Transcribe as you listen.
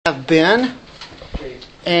Have been,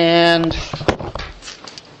 and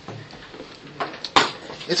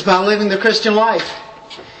it's about living the Christian life.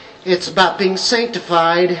 It's about being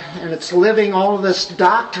sanctified, and it's living all of this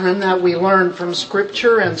doctrine that we learn from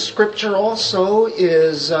Scripture, and Scripture also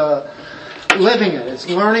is living it. It's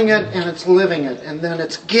learning it, and it's living it, and then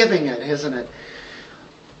it's giving it, isn't it?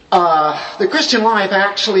 The Christian life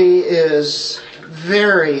actually is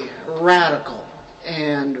very radical,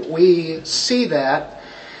 and we see that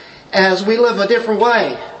as we live a different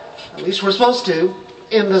way, at least we're supposed to,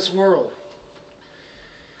 in this world.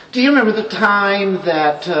 Do you remember the time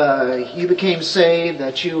that you became saved,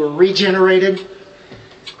 that you were regenerated?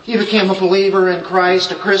 You became a believer in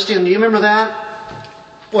Christ, a Christian. Do you remember that?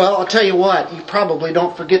 Well, I'll tell you what, you probably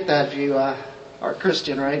don't forget that if you are a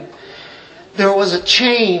Christian, right? There was a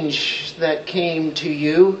change that came to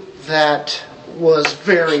you that was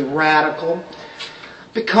very radical,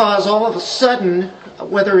 because all of a sudden,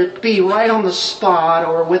 whether it be right on the spot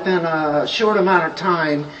or within a short amount of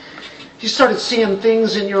time, you started seeing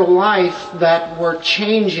things in your life that were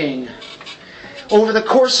changing. Over the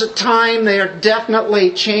course of time, they are definitely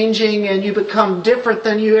changing, and you become different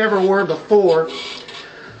than you ever were before.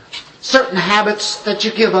 Certain habits that you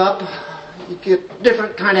give up, you get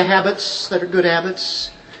different kind of habits that are good habits.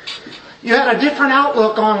 You had a different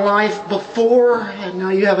outlook on life before, and now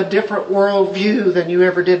you have a different worldview than you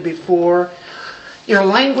ever did before. Your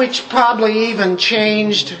language probably even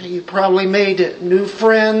changed. You probably made new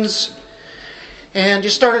friends. And you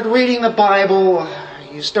started reading the Bible.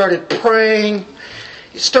 You started praying.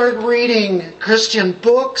 You started reading Christian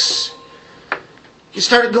books. You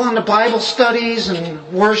started going to Bible studies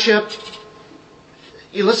and worship.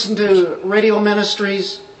 You listened to radio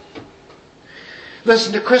ministries.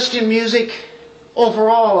 Listened to Christian music.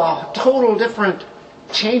 Overall, a total different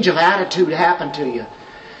change of attitude happened to you.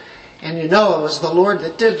 And you know it was the Lord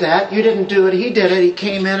that did that. You didn't do it, He did it. He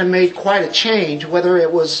came in and made quite a change. Whether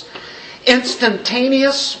it was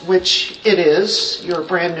instantaneous, which it is, you're a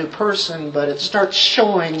brand new person, but it starts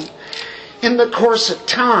showing in the course of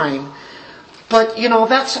time. But,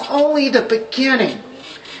 that's only the beginning.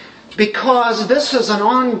 Because this is an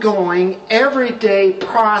ongoing, everyday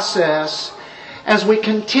process as we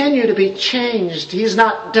continue to be changed. He's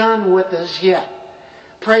not done with us yet.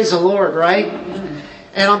 Praise the Lord, right?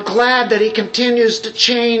 And I'm glad that He continues to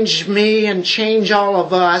change me and change all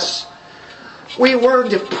of us. We were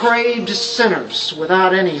depraved sinners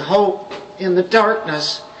without any hope in the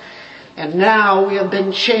darkness. And now we have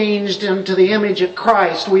been changed into the image of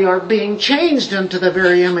Christ. We are being changed into the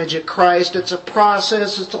very image of Christ. It's a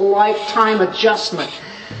process. It's a lifetime adjustment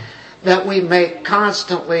that we make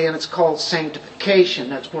constantly, and it's called sanctification.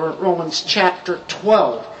 That's where Romans chapter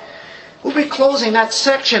 12. We'll be closing that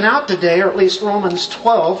section out today, or at least Romans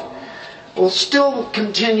 12. We'll still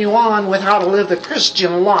continue on with how to live the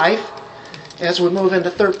Christian life as we move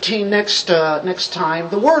into 13 next time.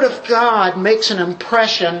 The Word of God makes an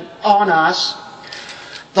impression on us.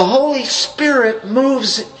 The Holy Spirit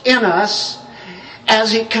moves in us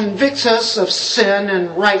as He convicts us of sin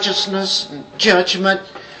and righteousness and judgment.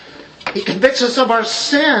 He convicts us of our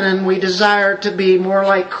sin, and we desire to be more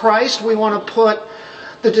like Christ. We want to put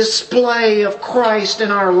the display of Christ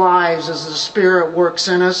in our lives as the Spirit works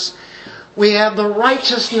in us. We have the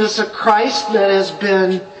righteousness of Christ that has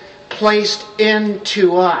been placed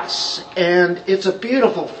into us. And it's a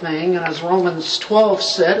beautiful thing. And as Romans 12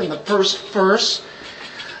 said in the first verse,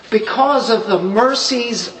 because of the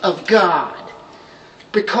mercies of God,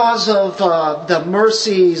 because of the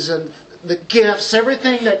mercies and the gifts,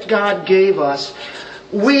 everything that God gave us,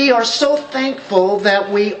 we are so thankful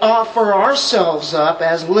that we offer ourselves up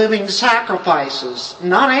as living sacrifices.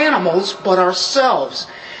 Not animals, but ourselves.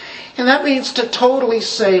 And that means to totally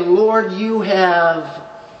say, Lord, you have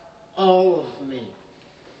all of me.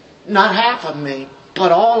 Not half of me,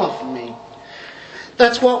 but all of me.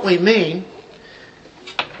 That's what we mean.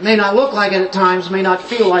 May not look like it at times, may not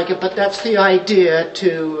feel like it, but that's the idea,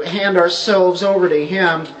 to hand ourselves over to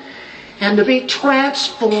Him. And to be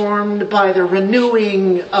transformed by the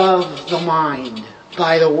renewing of the mind,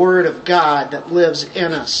 by the Word of God that lives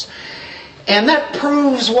in us. And that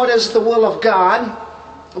proves what is the will of God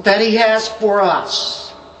that He has for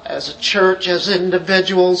us as a church, as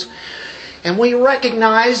individuals. And we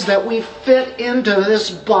recognize that we fit into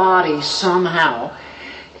this body somehow.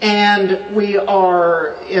 And we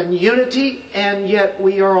are in unity, and yet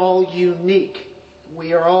we are all unique.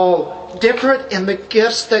 We are all different in the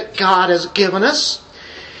gifts that God has given us.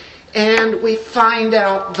 And we find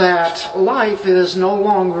out that life is no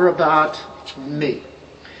longer about me.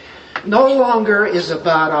 No longer is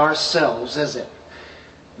about ourselves, is it?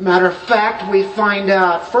 Matter of fact, we find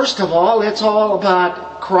out, first of all, it's all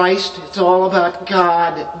about Christ. It's all about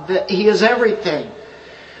God. That He is everything.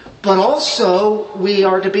 But also, we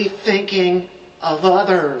are to be thinking of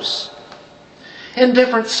others in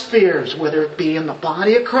different spheres, whether it be in the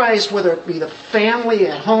body of Christ, whether it be the family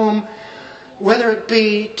at home, whether it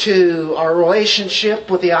be to our relationship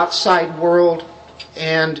with the outside world.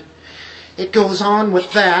 And it goes on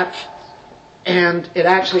with that, and it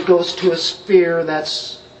actually goes to a sphere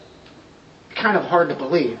that's kind of hard to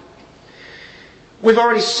believe. We've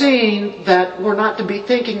already seen that we're not to be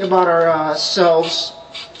thinking about ourselves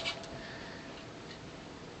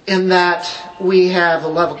in that we have the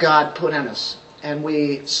love of God put in us. And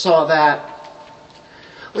we saw that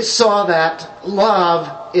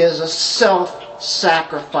love is a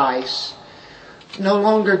self-sacrifice. No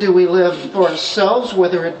longer do we live for ourselves,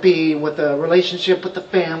 whether it be with a relationship with the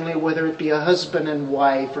family, whether it be a husband and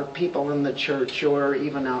wife, or people in the church, or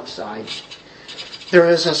even outside. There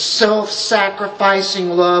is a self-sacrificing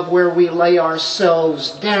love where we lay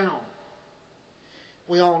ourselves down.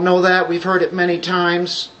 We all know that. We've heard it many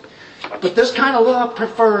times. But this kind of love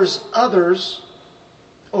prefers others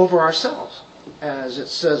over ourselves. As it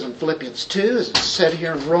says in Philippians 2, as it's said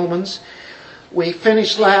here in Romans. We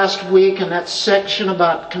finished last week in that section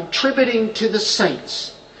about contributing to the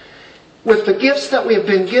saints. With the gifts that we have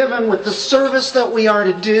been given, with the service that we are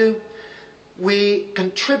to do, we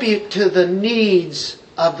contribute to the needs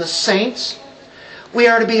of the saints. We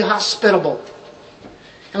are to be hospitable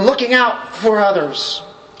and looking out for others.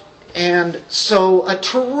 And so a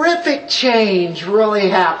terrific change really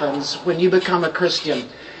happens when you become a Christian.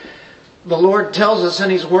 The Lord tells us in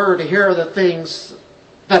His Word, here are the things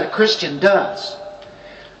that a Christian does.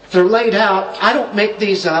 They're laid out. I don't make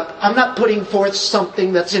these up. I'm not putting forth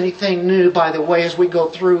something that's anything new. By the way, as we go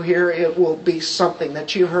through here, it will be something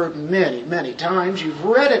that you've heard many, many times. You've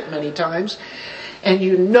read it many times. And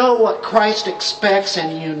you know what Christ expects,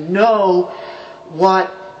 and you know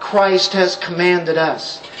what Christ has commanded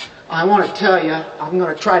us. I want to tell you, I'm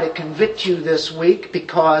going to try to convict you this week,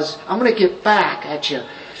 because I'm going to get back at you.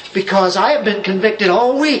 Because I have been convicted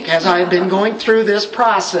all week as I have been going through this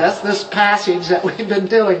process, this passage that we've been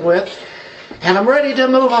dealing with. And I'm ready to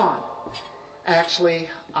move on. Actually,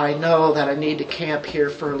 I know that I need to camp here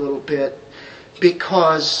for a little bit.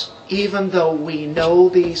 Because even though we know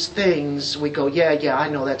these things, we go, yeah, I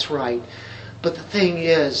know that's right. But the thing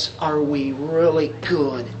is, are we really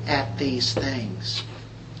good at these things?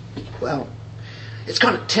 Well, it's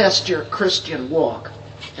going to test your Christian walk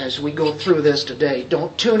as we go through this today.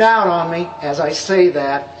 Don't tune out on me as I say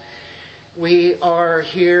that. We are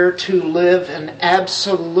here to live an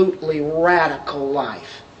absolutely radical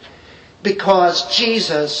life. Because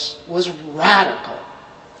Jesus was radical.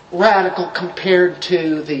 Radical compared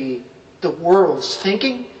to the world's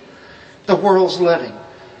thinking, the world's living.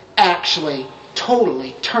 Actually,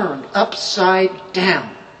 totally turned upside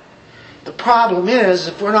down. The problem is,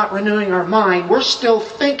 if we're not renewing our mind, we're still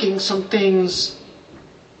thinking some things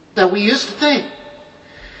that we used to think.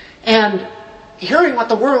 And hearing what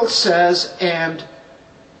the world says and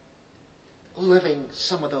living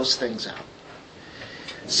some of those things out.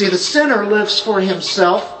 See, the sinner lives for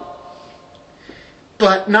himself,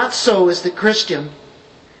 but not so is the Christian,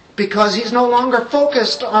 because he's no longer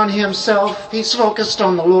focused on himself. He's focused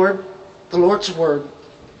on the Lord, the Lord's Word.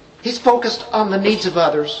 He's focused on the needs of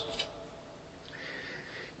others.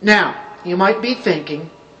 Now, you might be thinking,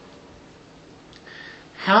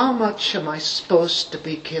 how much am I supposed to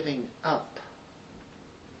be giving up?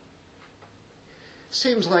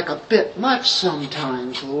 Seems like a bit much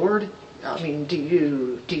sometimes, Lord. I mean, do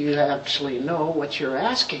you actually know what you're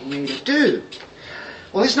asking me to do?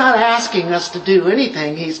 Well, He's not asking us to do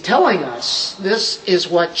anything. He's telling us this is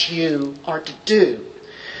what you are to do.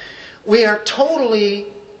 We are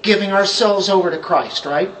totally giving ourselves over to Christ,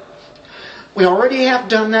 right? We already have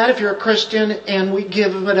done that if you're a Christian, and we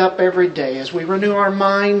give it up every day. As we renew our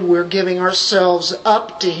mind, we're giving ourselves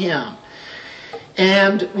up to Him.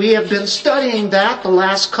 And we have been studying that the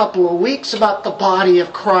last couple of weeks about the body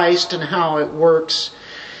of Christ and how it works.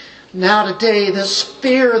 Now today, the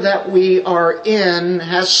sphere that we are in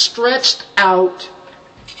has stretched out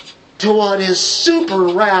to what is super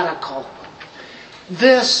radical.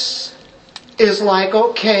 This is like,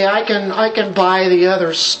 okay, I can buy the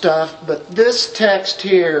other stuff, but this text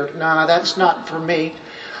here, nah, that's not for me.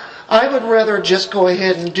 I would rather just go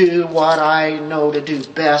ahead and do what I know to do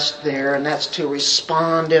best there, and that's to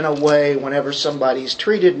respond in a way whenever somebody's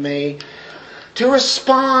treated me, to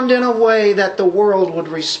respond in a way that the world would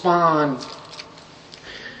respond.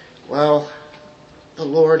 Well, the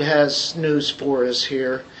Lord has news for us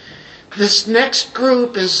here. This next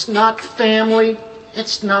group is not family.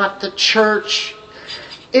 It's not the church.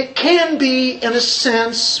 It can be, in a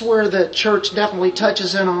sense, where the church definitely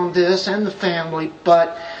touches in on this and the family.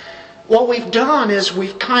 But what we've done is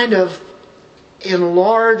we've kind of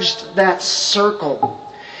enlarged that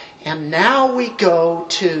circle. And now we go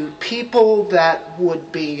to people that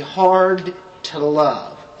would be hard to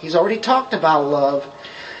love. He's already talked about love.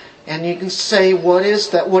 And you can say, what is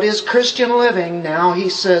that? What is Christian living? Now he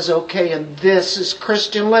says, okay, and this is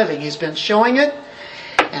Christian living. He's been showing it.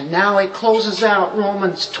 And now he closes out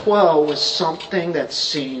Romans 12 with something that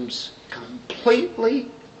seems completely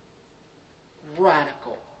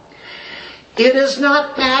radical. It is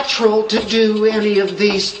not natural to do any of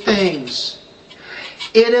these things.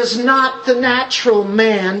 It is not the natural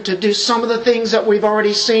man to do some of the things that we've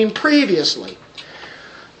already seen previously.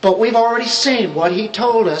 But we've already seen what he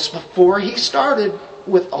told us before he started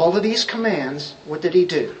with all of these commands. What did he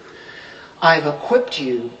do? I've equipped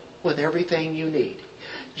you with everything you need.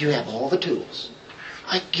 You have all the tools.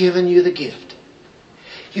 I've given you the gift.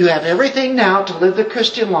 You have everything now to live the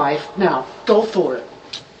Christian life. Now, go for it.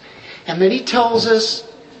 And then he tells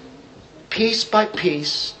us, piece by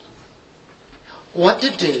piece, what to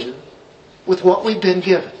do with what we've been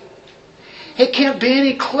given. It can't be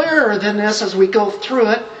any clearer than this as we go through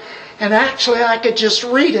it. And actually, I could just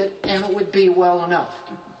read it and it would be well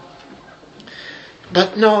enough.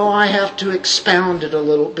 But no, I have to expound it a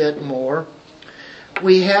little bit more.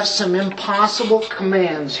 We have some impossible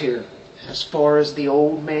commands here as far as the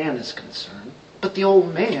old man is concerned. But the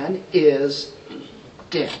old man is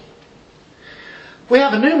dead. We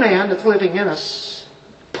have a new man that's living in us.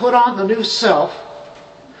 Put on the new self.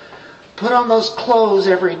 Put on those clothes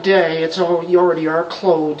every day. It's all you already are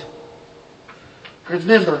clothed.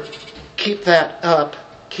 Remember, keep that up.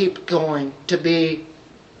 Keep going. To be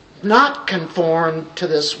not conformed to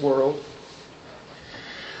this world,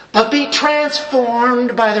 but be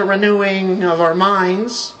transformed by the renewing of our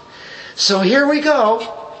minds. So here we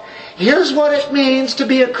go. Here's what it means to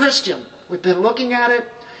be a Christian. We've been looking at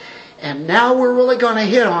it, and now we're really going to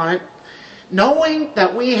hit on it. Knowing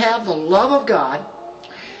that we have the love of God,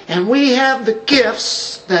 and we have the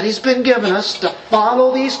gifts that He's been given us to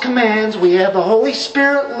follow these commands. We have the Holy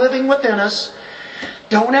Spirit living within us.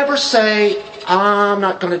 Don't ever say, I'm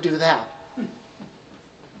not going to do that.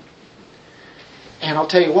 And I'll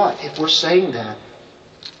tell you what, if we're saying that,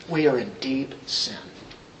 we are in deep sin.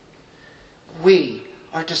 We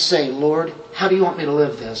are to say, Lord, how do you want me to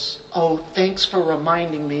live this? Oh, thanks for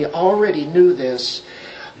reminding me. I already knew this,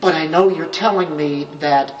 but I know you're telling me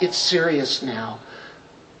that it's serious now.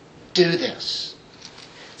 Do this.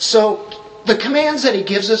 So, the commands that He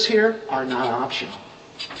gives us here are not optional.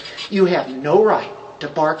 You have no right to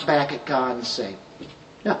bark back at God and say,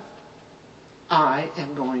 no, I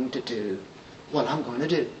am going to do what I'm going to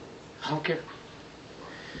do. I don't care.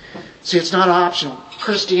 See, it's not optional.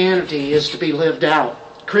 Christianity is to be lived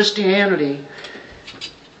out. Christianity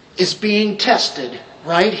is being tested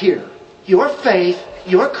right here. Your faith,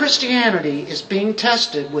 your Christianity is being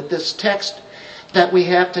tested with this text that we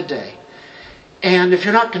have today. And if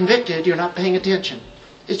you're not convicted, you're not paying attention.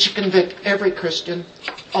 It should convict every Christian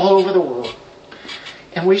all over the world.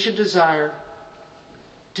 And we should desire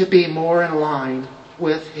to be more in line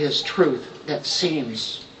with His truth that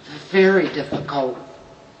seems very difficult.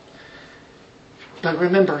 But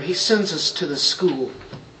remember, He sends us to the school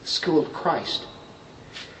of Christ.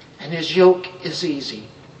 And His yoke is easy.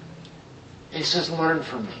 And He says, learn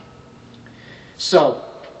from me. So,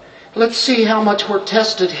 let's see how much we're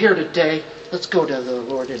tested here today. Let's go to the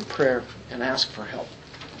Lord in prayer and ask for help.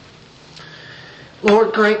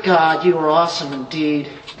 Lord, great God, You are awesome indeed.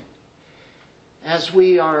 As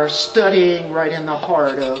we are studying right in the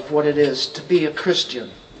heart of what it is to be a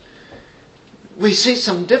Christian, we see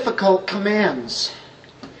some difficult commands.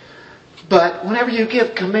 But whenever You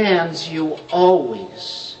give commands, You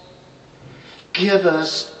always give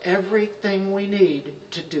us everything we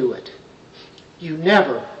need to do it. You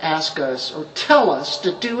never ask us or tell us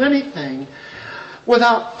to do anything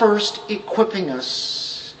without first equipping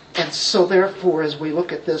us. And so therefore, as we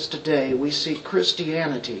look at this today, we see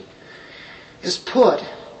Christianity is put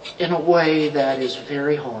in a way that is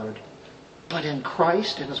very hard. But in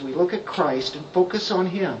Christ, and as we look at Christ and focus on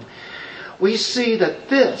Him, we see that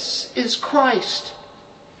this is Christ.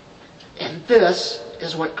 And this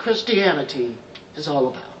is what Christianity is all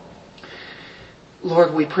about.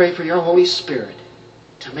 Lord, we pray for Your Holy Spirit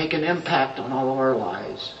to make an impact on all of our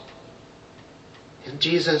lives. In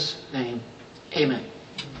Jesus' name, amen.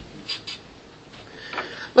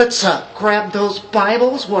 Let's grab those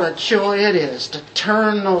Bibles. What a joy it is to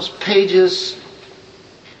turn those pages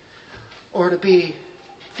or to be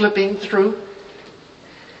flipping through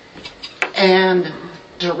and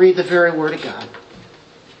to read the very Word of God.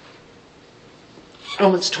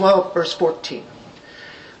 Romans 12, verse 14.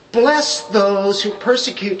 Bless those who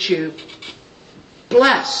persecute you.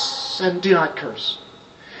 Bless and do not curse.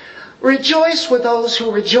 Rejoice with those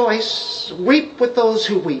who rejoice. Weep with those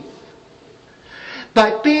who weep.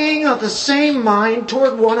 By being of the same mind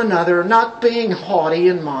toward one another, not being haughty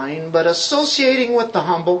in mind, but associating with the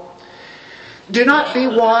humble. Do not be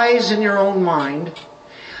wise in your own mind,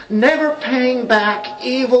 never paying back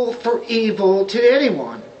evil for evil to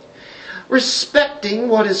anyone, respecting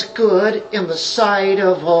what is good in the sight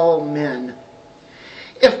of all men.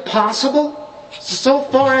 If possible, so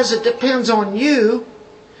far as it depends on you,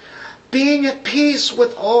 being at peace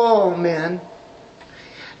with all men,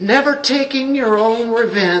 never taking your own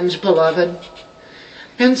revenge, beloved.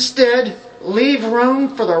 Instead, leave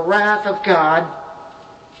room for the wrath of God.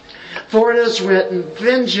 For it is written,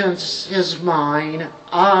 vengeance is mine,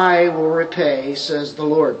 I will repay, says the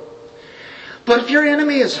Lord. But if your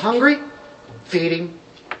enemy is hungry, feed him.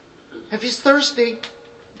 If he's thirsty,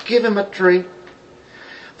 give him a drink.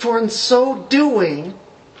 For in so doing,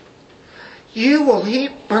 you will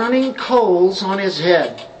heap burning coals on his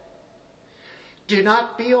head. Do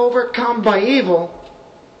not be overcome by evil,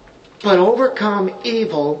 but overcome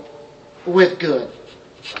evil with good.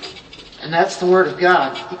 And that's the Word of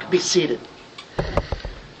God. You can be seated.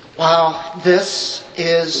 Wow, this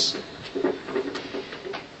is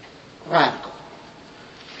radical.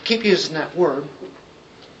 I keep using that word.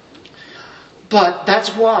 But that's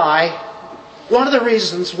why, one of the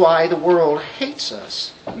reasons why the world hates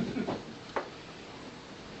us.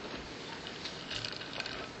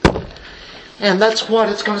 And that's what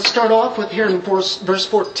it's going to start off with here in verse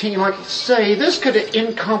 14. Like I say, this could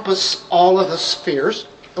encompass all of the spheres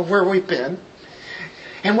of where we've been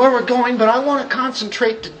and where we're going, but I want to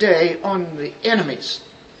concentrate today on the enemies.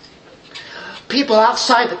 People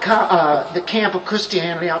outside the camp of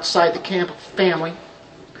Christianity, outside the camp of family.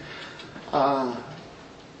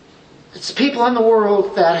 It's people in the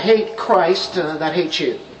world that hate Christ, that hate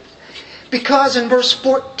you. Because in verse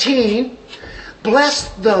 14, bless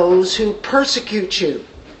those who persecute you.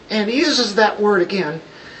 And he uses that word again.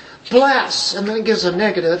 Bless, and then he gives a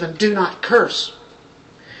negative, and do not curse.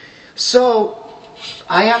 So,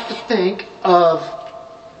 I have to think of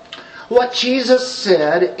what Jesus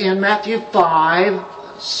said in Matthew 5,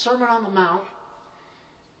 Sermon on the Mount.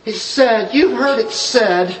 He said, you've heard it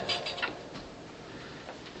said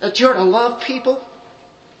that you're to love people.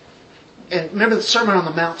 And remember, the Sermon on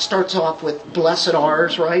the Mount starts off with blessed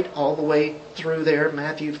ours, right? All the way through there,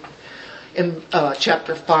 Matthew in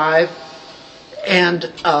chapter 5. And,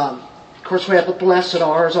 of course, we have the blessed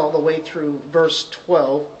ours all the way through verse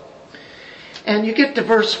 12. And you get to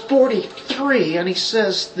verse 43, and he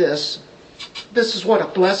says this. This is what a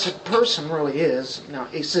blessed person really is. Now,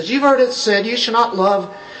 he says, you've heard it said, you shall love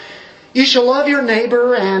your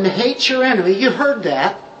neighbor and hate your enemy. You've heard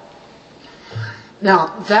that.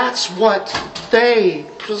 Now, that's what they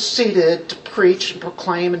proceeded to preach and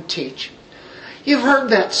proclaim and teach. You've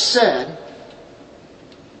heard that said,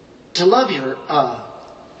 to love your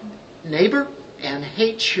neighbor and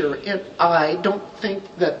hate your enemy. I don't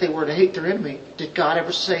think that they were to hate their enemy. Did God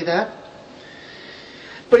ever say that?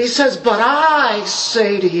 But he says, but I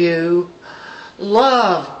say to you,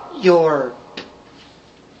 love your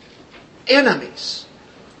enemies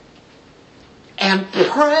and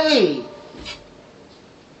pray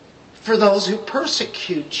for those who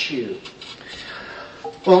persecute you.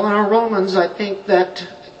 Well, in our Romans, I think that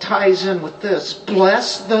ties in with this.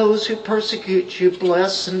 Bless those who persecute you.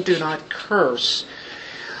 Bless and do not curse.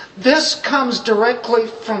 This comes directly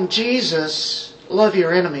from Jesus. Love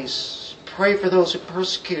your enemies. Pray for those who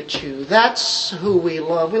persecute you. That's who we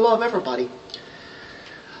love. We love everybody.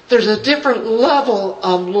 There's a different level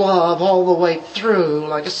of love all the way through.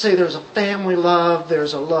 Like I say, there's a family love.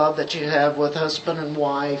 There's a love that you have with husband and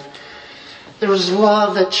wife. There's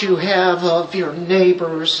love that you have of your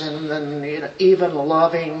neighbors, and then even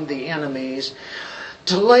loving the enemies.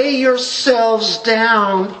 To lay yourselves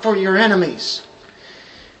down for your enemies.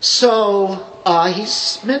 So he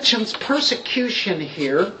mentions persecution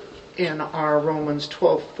here in our Romans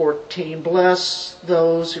 12:14. Bless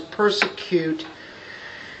those who persecute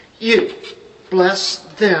you. Bless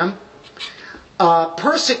them.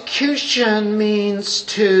 Persecution means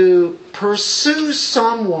to pursue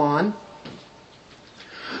someone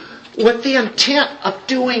with the intent of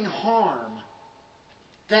doing harm.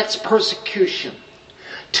 That's persecution.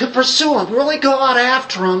 To pursue them, really go out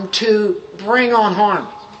after them to bring on harm.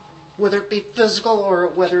 Whether it be physical or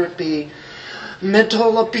whether it be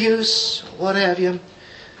mental abuse, what have you.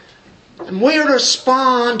 And we are to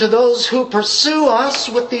respond to those who pursue us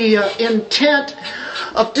with the intent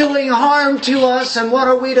of doing harm to us. And what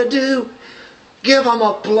are we to do? Give them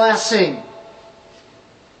a blessing.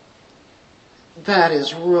 That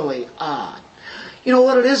is really odd. You know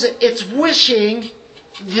what it is? It's wishing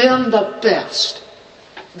them the best.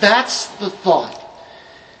 That's the thought.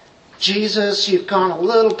 Jesus, you've gone a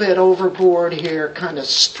little bit overboard here, kind of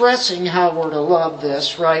stressing how we're to love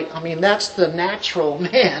this, right? I mean, that's the natural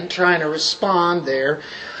man trying to respond there.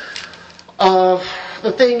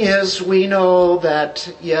 The thing is, we know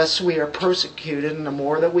that, yes, we are persecuted, and the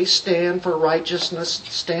more that we stand for righteousness,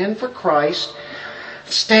 stand for Christ,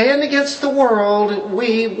 stand against the world,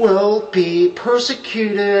 we will be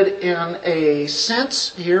persecuted in a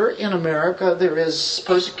sense. Here in America, there is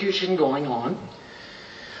persecution going on.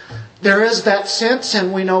 There is that sense,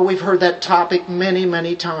 and we know we've heard that topic many,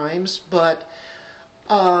 many times, but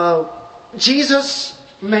Jesus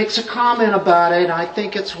makes a comment about it, and I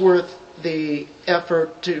think it's worth the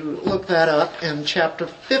effort to look that up in chapter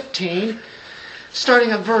 15, starting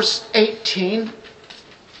at verse 18.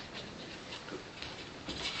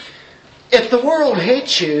 If the world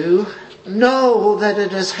hates you, know that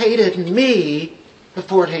it has hated me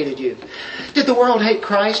before it hated you. Did the world hate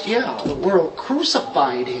Christ? Yeah, the world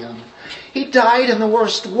crucified Him. He died in the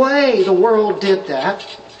worst way. The world did that.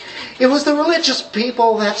 It was the religious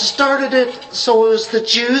people that started it, so it was the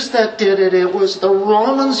Jews that did it. It was the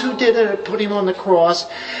Romans who did it and put Him on the cross.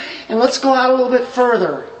 And let's go out a little bit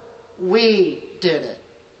further. We did it.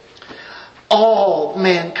 All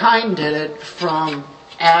mankind did it, from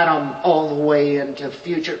Adam all the way into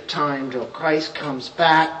future time till Christ comes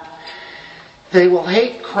back. They will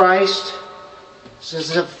hate Christ. It's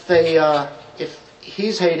as if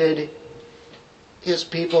He's hated, His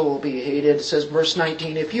people will be hated. It says, verse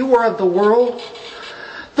 19, if you were of the world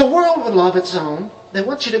would love its own. They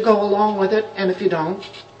want you to go along with it, and if you don't,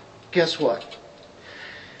 guess what?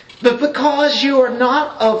 But because you are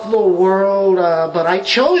not of the world, but I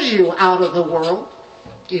chose you out of the world,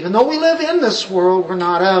 even though we live in this world, we're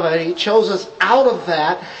not of it. He chose us out of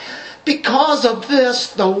that. Because of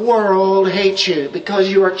this, the world hates you, because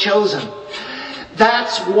you are chosen.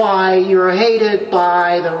 That's why you're hated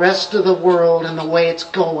by the rest of the world and the way it's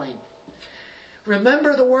going.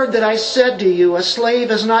 Remember the word that I said to you, a slave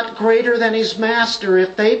is not greater than his master.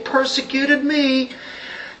 If they persecuted me,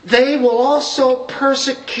 they will also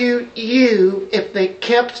persecute you. If they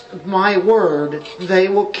kept my word, they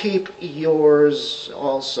will keep yours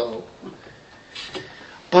also.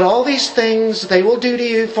 But all these things they will do to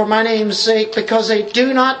you for my name's sake, because they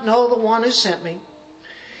do not know the one who sent me.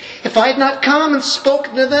 If I had not come and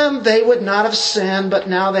spoken to them, they would not have sinned, but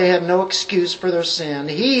now they have no excuse for their sin.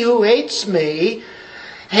 He who hates me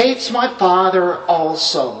hates my Father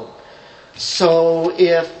also. So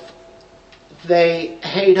if they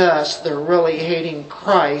hate us, they're really hating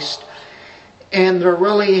Christ, and they're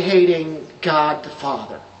really hating God the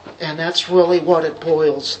Father. And that's really what it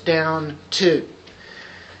boils down to.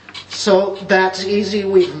 So that's easy.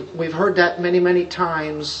 We've heard that many, many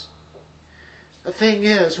times. The thing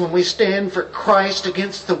is, when we stand for Christ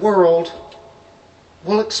against the world,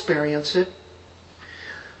 we'll experience it.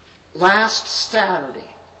 Last Saturday,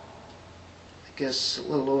 I guess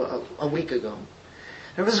a week ago,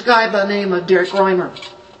 there was a guy by the name of Derek Reimer.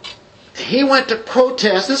 He went to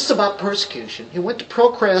protest. This is about persecution. He went to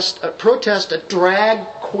protest a drag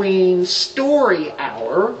queen story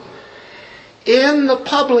hour in the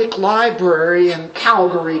public library in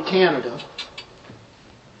Calgary, Canada.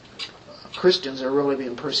 Christians are really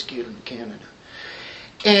being persecuted in Canada.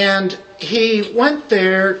 And he went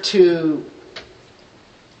there to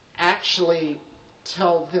actually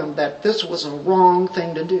tell them that this was a wrong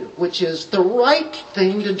thing to do, which is the right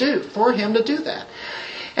thing to do, for him to do that.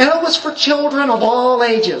 And it was for children of all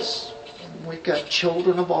ages. We've got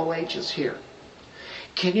children of all ages here.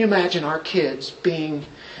 Can you imagine our kids being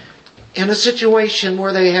in a situation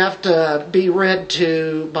where they have to be read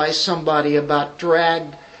to by somebody about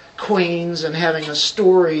drag queens and having a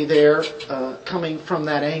story there coming from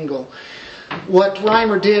that angle? What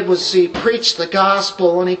Reimer did was he preached the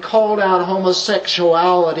gospel, and he called out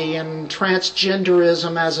homosexuality and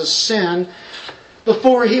transgenderism as a sin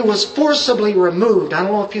before he was forcibly removed. I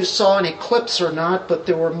don't know if you saw any clips or not, but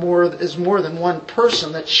there is more than one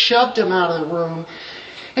person that shoved him out of the room,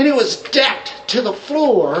 and he was decked to the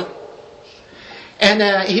floor.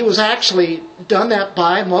 And he was actually done that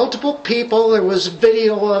by multiple people. There was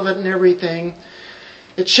video of it and everything.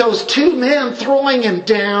 It shows two men throwing him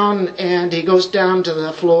down, and he goes down to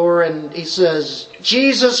the floor and he says,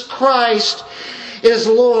 Jesus Christ is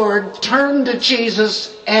Lord, turn to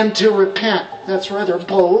Jesus and to repent. That's rather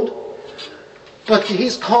bold. But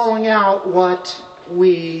he's calling out what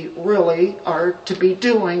we really are to be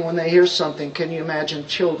doing when they hear something. Can you imagine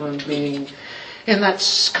children being in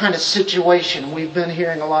that kind of situation? We've been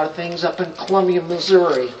hearing a lot of things up in Columbia,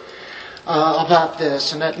 Missouri about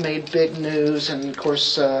this, and that made big news. And of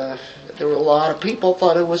course, there were a lot of people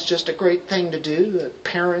thought it was just a great thing to do,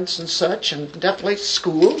 parents and such, and definitely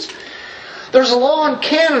schools. There's a law in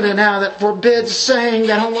Canada now that forbids saying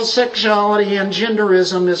that homosexuality and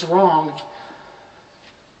genderism is wrong.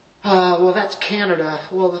 Well, that's Canada.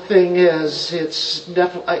 Well, the thing is, it's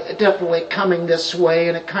definitely coming this way,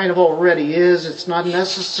 and it kind of already is. It's not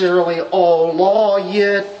necessarily all law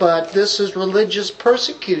yet, but this is religious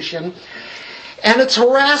persecution. And it's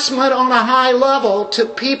harassment on a high level to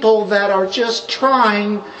people that are just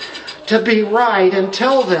trying to be right and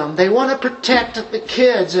tell them. They want to protect the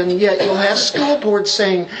kids, and yet you'll have school boards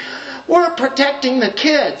saying, we're protecting the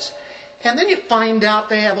kids. And then you find out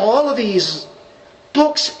they have all of these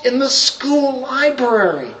books in the school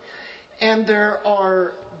library. And there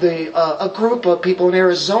are a group of people in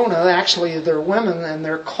Arizona, actually they're women, and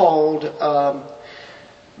they're called Mama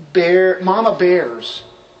Bears,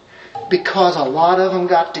 because a lot of them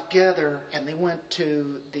got together and they went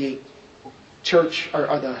to the church,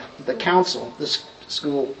 or the council, the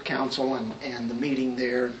school council, and the meeting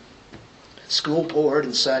there, school board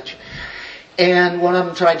and such. And one of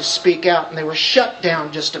them tried to speak out, and they were shut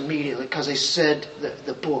down just immediately because they said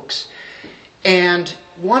the books. And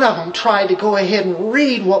one of them tried to go ahead and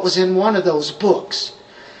read what was in one of those books.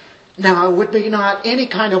 Now, it would be not any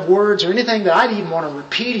kind of words or anything that I'd even want to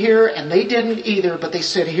repeat here, and they didn't either, but they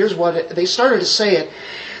said, here's what they started to say it.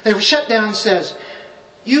 They were shut down and says,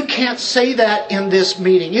 you can't say that in this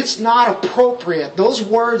meeting. It's not appropriate. Those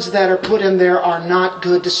words that are put in there are not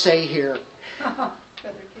good to say here.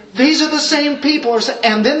 These are the same people,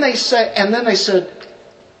 and then they said,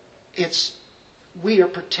 we are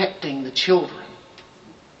protecting the children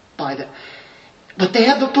by the. But they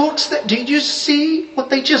have the books that. Did you see what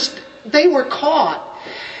they were caught,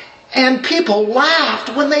 and people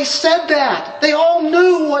laughed when they said that. They all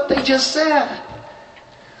knew what they just said,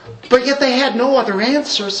 but yet they had no other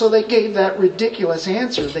answer, so they gave that ridiculous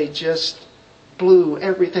answer. They just blew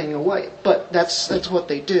everything away. But that's what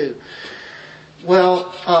they do.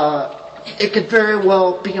 Well, it could very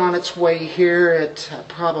well be on its way here. It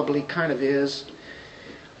probably kind of is.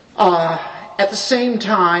 At the same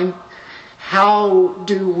time, how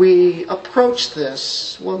do we approach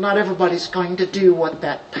this? Well, not everybody's going to do what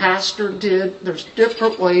that pastor did. There's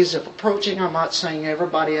different ways of approaching. I'm not saying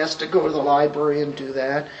everybody has to go to the library and do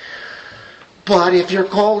that. But if you're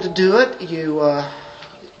called to do it, you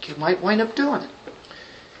might wind up doing it.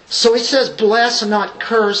 So he says, bless and not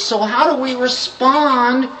curse. So how do we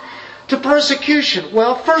respond to persecution?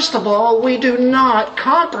 Well, first of all, we do not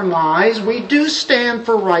compromise. We do stand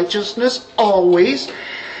for righteousness always.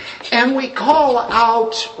 And we call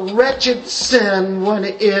out wretched sin when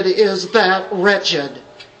it is that wretched.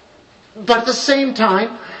 But at the same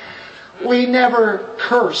time, we never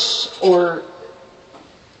curse or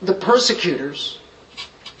the persecutors.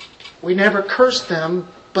 We never curse them,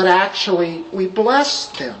 but actually we bless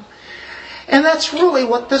them. And that's really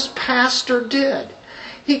what this pastor did.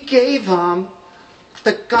 He gave them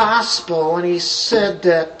the gospel, and he said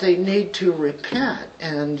that they need to repent.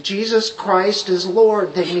 And Jesus Christ is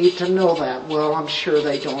Lord. They need to know that. Well, I'm sure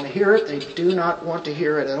they don't hear it. They do not want to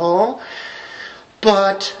hear it at all.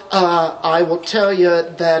 But I will tell you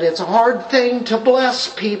that it's a hard thing to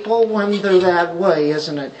bless people when they're that way,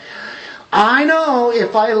 isn't it? I know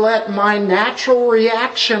if I let my natural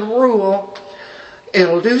reaction rule,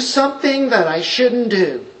 it'll do something that I shouldn't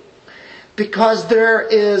do. Because there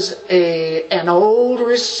is an old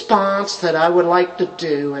response that I would like to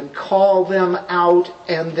do and call them out,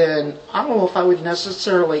 and then I don't know if I would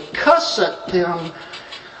necessarily cuss at them,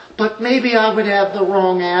 but maybe I would have the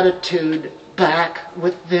wrong attitude back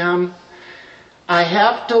with them. I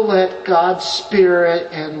have to let God's Spirit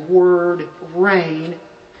and Word reign.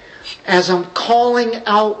 As I'm calling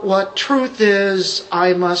out what truth is,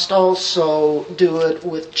 I must also do it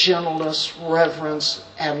with gentleness, reverence,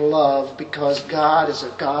 and love, because God is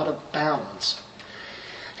a God of balance.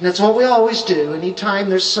 And that's what we always do. Anytime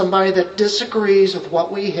there's somebody that disagrees with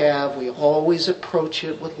what we have, we always approach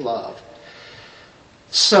it with love.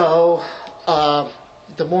 So,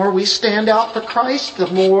 the more we stand out for Christ, the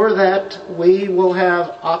more that we will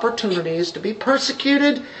have opportunities to be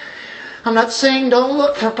persecuted. I'm not saying don't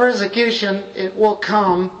look for persecution. It will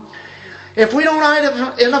come. If we don't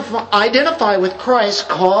identify with Christ's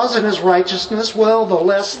cause and His righteousness, well, the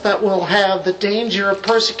less that we'll have the danger of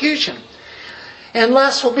persecution. And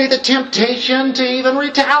less will be the temptation to even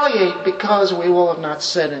retaliate because we will have not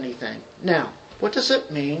said anything. Now, what does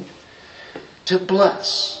it mean to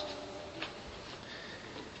bless?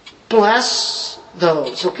 Bless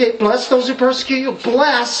those. Okay, bless those who persecute you.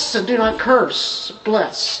 Bless and do not curse.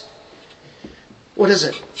 Bless. What is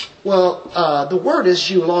it? Well, the word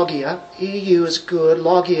is eulogia. EU is good.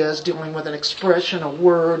 Logia is dealing with an expression, a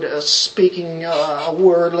word, speaking a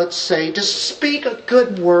word, let's say. To speak a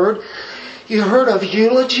good word. You heard of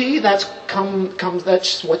eulogy? That's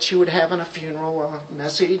what you would have in a funeral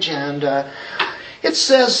message. And it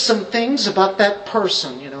says some things about that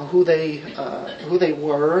person, who they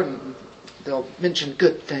were, and they'll mention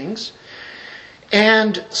good things.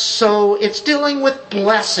 And so it's dealing with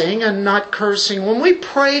blessing and not cursing. When we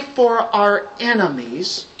pray for our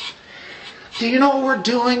enemies, do you know what we're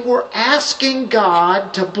doing? We're asking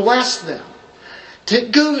God to bless them, to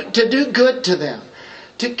do good to them,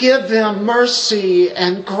 to give them mercy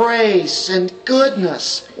and grace and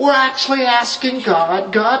goodness. We're actually asking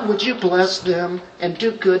God, would you bless them and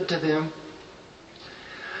do good to them?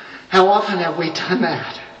 How often have we done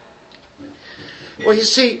that? Well, you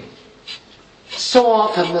see, so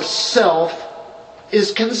often the self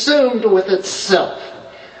is consumed with itself.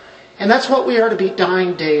 And that's what we are to be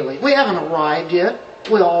dying daily. We haven't arrived yet.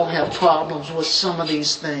 We all have problems with some of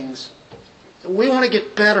these things. We want to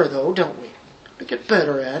get better, though, don't we? We get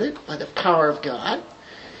better at it by the power of God.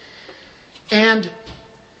 And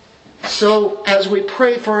so as we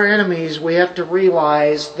pray for our enemies, we have to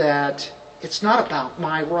realize that it's not about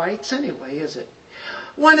my rights anyway, is it?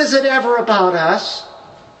 When is it ever about us?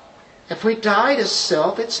 If we die to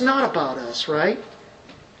self, it's not about us, right?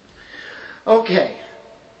 Okay,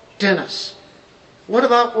 Dennis, what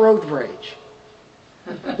about road rage?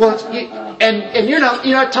 Well, and you're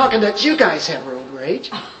not talking that you guys have road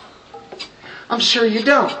rage. I'm sure you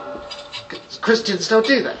don't. Christians don't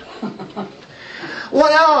do that.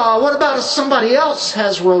 What about if somebody else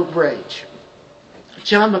has road rage?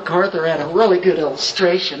 John MacArthur had a really good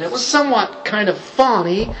illustration. It was somewhat kind of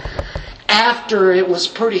funny. After it was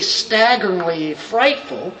pretty staggeringly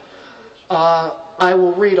frightful, I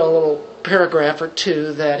will read a little paragraph or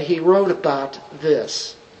two that he wrote about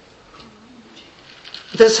this.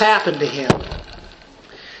 This happened to him.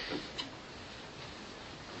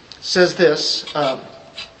 It says this,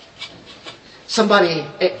 somebody,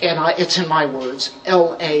 and it's in my words,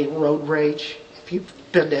 L.A. road rage. If you've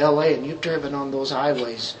been to L.A. and you've driven on those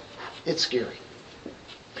highways, it's scary.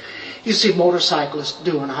 You see motorcyclists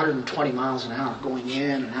doing 120 miles an hour going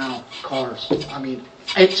in and out of cars. I mean,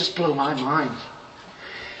 it just blew my mind.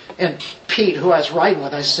 And Pete, who I was riding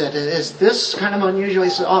with, I said, is this kind of unusual? He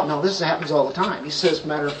said, oh, no, this happens all the time. He says,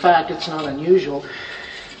 matter of fact, it's not unusual.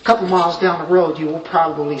 A couple miles down the road, you will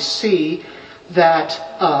probably see that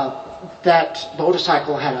that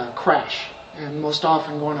motorcycle had a crash. And most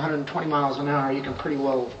often going 120 miles an hour, you can pretty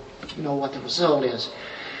well know what the result is.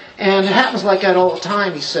 And it happens like that all the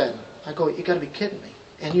time, he said. I go, you got to be kidding me.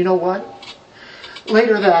 And you know what?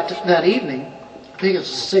 Later that evening, I think it's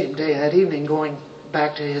the same day, that evening, going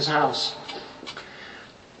back to his house,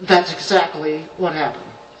 that's exactly what happened.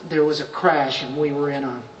 There was a crash and we were in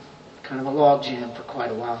a kind of a log jam for quite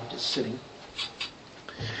a while, just sitting,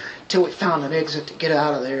 till we found an exit to get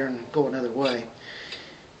out of there and go another way.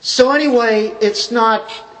 So anyway, it's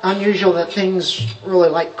not unusual that things really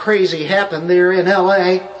like crazy happen there in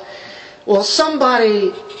L.A. Well,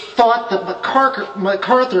 somebody thought that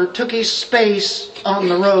MacArthur took his space on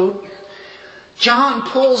the road. John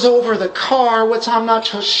pulls over the car, which I'm not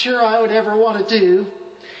so sure I would ever want to do.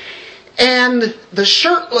 And the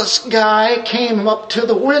shirtless guy came up to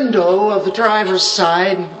the window of the driver's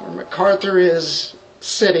side, where MacArthur is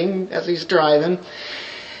sitting as he's driving.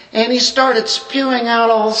 And he started spewing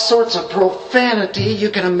out all sorts of profanity you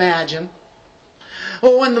can imagine.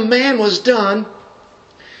 Well, when the man was done,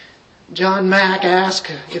 John Mack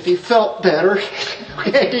asked if he felt better.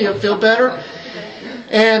 Do you feel better?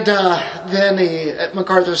 And then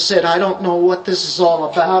MacArthur said, I don't know what this is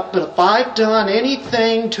all about, but if I've done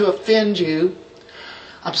anything to offend you,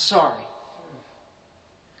 I'm sorry.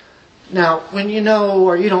 Now, when you know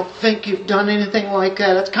or you don't think you've done anything like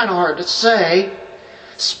that, it's kind of hard to say,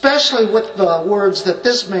 especially with the words that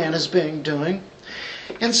this man has been doing.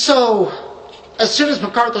 And so, as soon as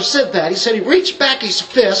MacArthur said that, he said he reached back his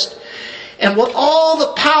fist, and with all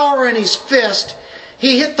the power in his fist,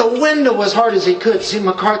 he hit the window as hard as he could. See,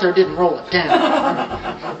 MacArthur didn't roll it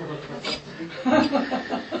down.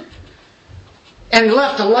 And he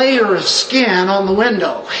left a layer of skin on the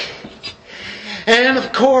window. And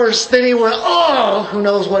of course, then he went, oh, who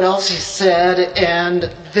knows what else he said. And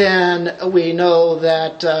then we know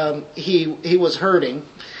that he was hurting.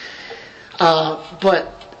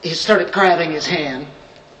 But he started grabbing his hand.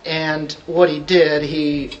 And what he did,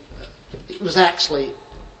 he was actually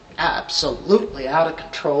absolutely out of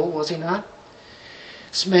control, was he not?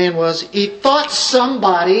 This man was, he thought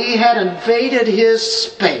somebody had invaded his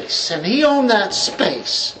space. And he owned that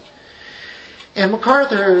space. And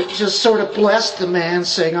MacArthur just sort of blessed the man,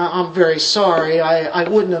 saying, I'm very sorry. I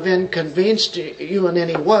wouldn't have inconvenienced you in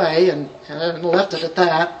any way, and left it at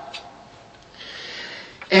that.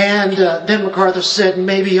 And then MacArthur said,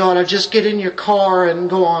 maybe you ought to just get in your car and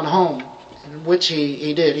go on home. And which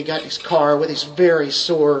he did. He got in his car with his very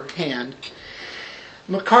sore hand.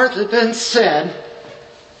 MacArthur then said,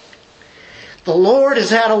 the Lord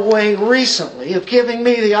has had a way recently of giving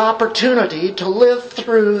me the opportunity to live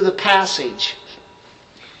through the passage.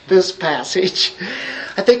 This passage.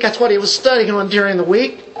 I think that's what he was studying on during the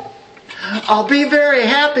week. I'll be very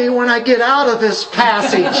happy when I get out of this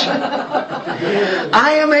passage.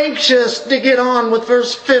 I am anxious to get on with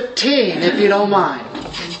verse 15, if you don't mind.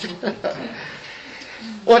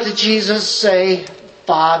 What did Jesus say?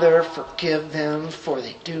 Father, forgive them, for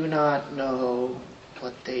they do not know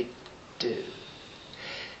what they do.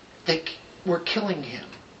 They were killing him,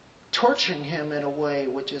 torturing him in a way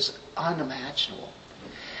which is unimaginable.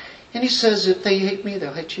 And he says, if they hate me,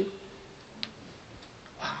 they'll hate you.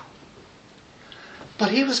 Wow.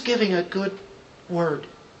 But he was giving a good word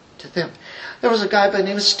to them. There was a guy by the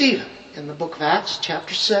name of Stephen in the book of Acts,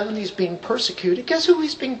 chapter 7. He's being persecuted. Guess who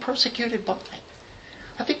he's being persecuted by?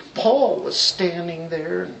 I think Paul was standing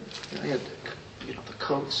there, and he had the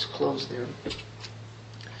coats, clothes there.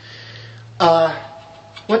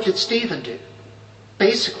 What did Stephen do?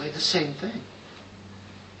 Basically the same thing.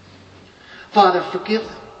 Father, forgive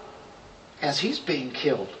them, as he's being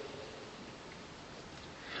killed.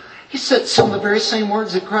 He said some of the very same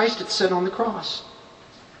words that Christ had said on the cross.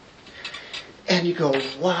 And you go,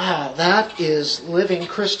 wow, that is living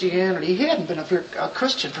Christianity. He hadn't been a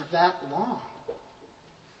Christian for that long.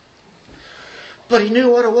 But he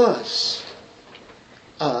knew what it was.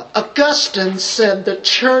 Augustine said the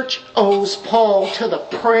church owes Paul to the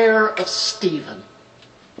prayer of Stephen.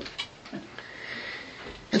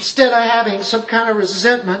 Instead of having some kind of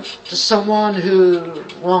resentment to someone who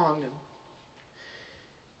wronged him,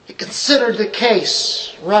 he considered the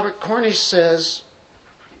case. Robert Cornish says,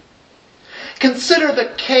 consider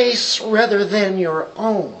the case rather than your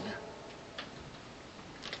own.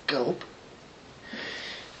 Gulp.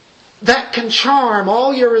 That can charm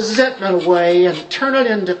all your resentment away and turn it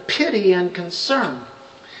into pity and concern.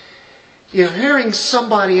 You're hearing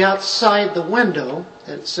somebody outside the window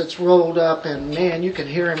that sits rolled up, and man, you can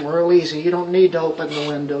hear him real easy. You don't need to open the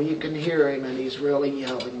window. You can hear him, and he's really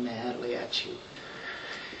yelling madly at you.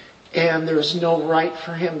 And there's no right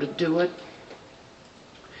for him to do it.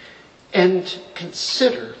 And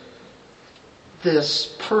consider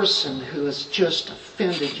this person who has just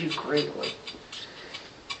offended you greatly.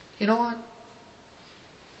 You know what?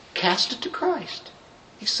 Cast it to Christ.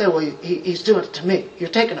 You say, well, he's doing it to me. You're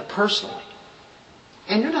taking it personally.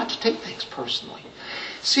 And you're not to take things personally.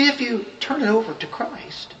 See, if you turn it over to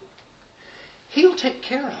Christ, He'll take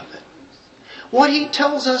care of it. What He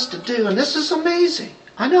tells us to do, and this is amazing.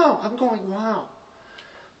 I know, I'm going, wow.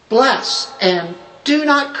 Bless and do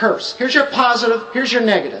not curse. Here's your positive, here's your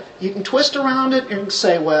negative. You can twist around it and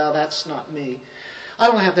say, well, that's not me. I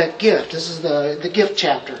don't have that gift. This is the gift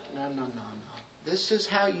chapter. No. This is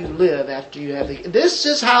how you live after you have the... This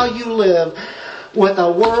is how you live with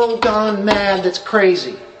a world gone mad that's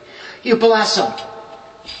crazy. You bless them.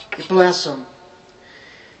 You bless them.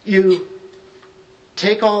 You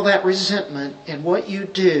take all that resentment, and what you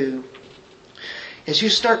do is you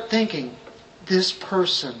start thinking, this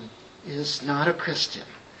person is not a Christian.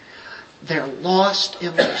 They're lost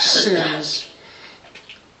in their sins.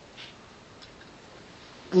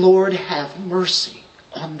 Lord, have mercy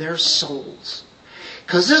on their souls.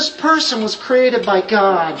 Because this person was created by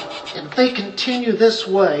God, and if they continue this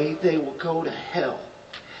way, they will go to hell.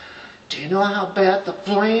 Do you know how bad the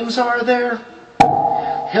flames are there?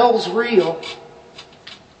 Hell's real.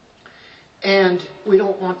 And we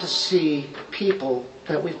don't want to see people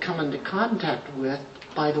that we've come into contact with.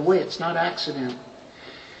 By the way, it's not accident.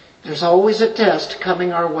 There's always a test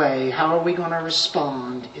coming our way. How are we going to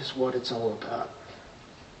respond is what it's all about.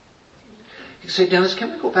 You say, Dennis,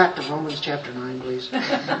 can we go back to Romans chapter 9, please?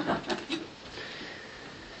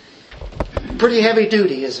 Pretty heavy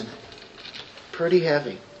duty, isn't it? Pretty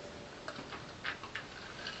heavy.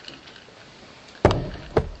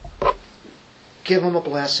 Give them a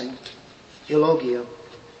blessing. eulogia.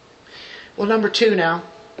 Well, number 2 now.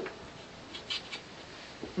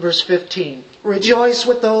 Verse 15. Rejoice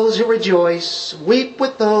with those who rejoice. Weep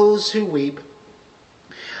with those who weep.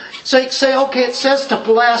 So you can say, okay, it says to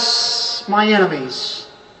bless my enemies.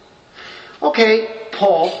 Okay,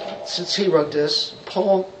 Paul, since he wrote this,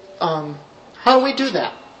 Paul, how do we do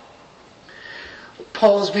that?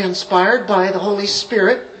 Paul is being inspired by the Holy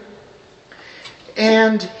Spirit.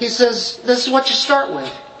 And he says, this is what you start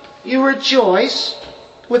with. You rejoice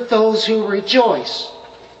with those who rejoice.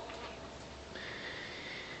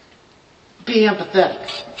 Be empathetic.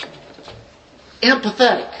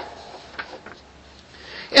 Empathetic.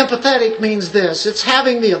 Empathetic means this. It's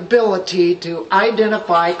having the ability to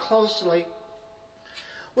identify closely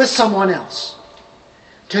with someone else.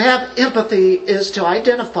 To have empathy is to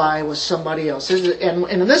identify with somebody else. And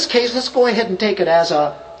in this case, let's go ahead and take it as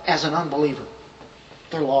an unbeliever.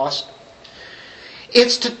 They're lost.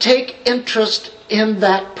 It's to take interest in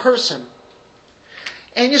that person.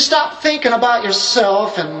 And you stop thinking about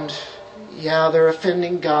yourself and, yeah, they're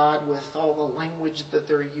offending God with all the language that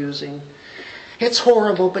they're using. It's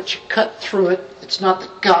horrible, but you cut through it. It's not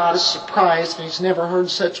that God is surprised and He's never heard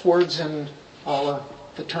such words in all of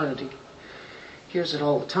eternity. He hears it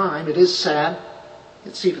all the time. It is sad.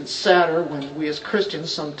 It's even sadder when we as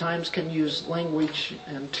Christians sometimes can use language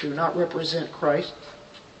and to not represent Christ.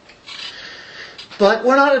 But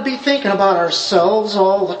we're not to be thinking about ourselves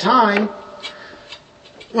all the time.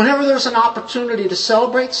 Whenever there's an opportunity to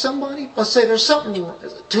celebrate somebody, let's say there's something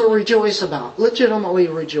to rejoice about, legitimately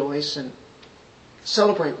rejoice and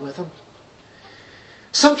celebrate with them.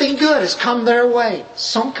 Something good has come their way.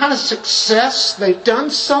 Some kind of success. They've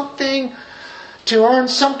done something to earn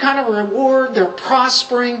some kind of reward. They're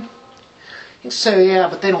prospering. You can say, yeah,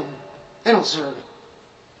 but they don't deserve it.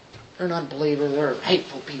 They're an unbeliever. They're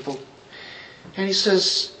hateful people. And he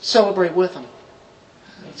says, celebrate with them.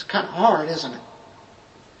 It's kind of hard, isn't it?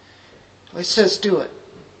 He says, do it.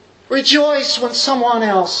 Rejoice when someone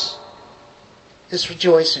else is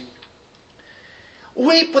rejoicing.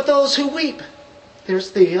 Weep with those who weep.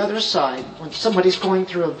 There's the other side. When somebody's going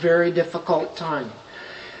through a very difficult time.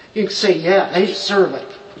 You can say, yeah, they deserve it.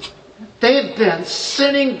 They've been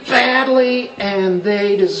sinning badly and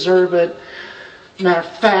they deserve it. Matter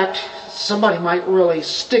of fact, somebody might really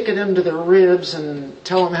stick it into their ribs and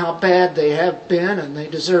tell them how bad they have been and they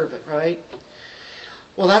deserve it, right?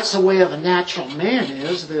 Well, that's the way of a natural man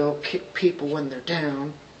is. They'll kick people when they're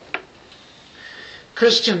down.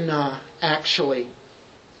 Christian actually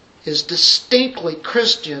is distinctly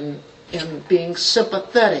Christian in being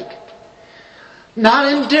sympathetic.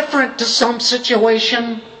 Not indifferent to some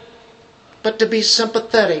situation, but to be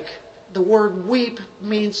sympathetic. The word weep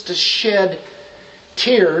means to shed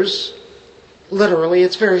tears. Literally,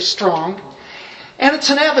 it's very strong. And it's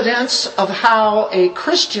an evidence of how a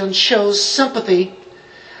Christian shows sympathy.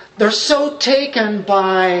 They're so taken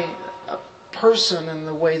by a person in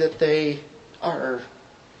the way that they are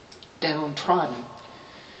downtrodden.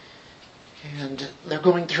 And they're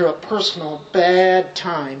going through a personal bad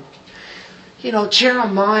time. You know,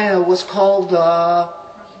 Jeremiah was called the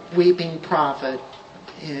weeping prophet.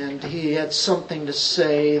 And he had something to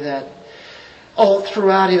say that all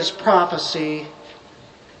throughout his prophecy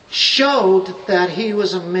showed that he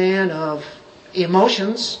was a man of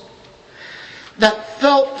emotions that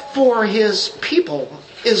felt for his people,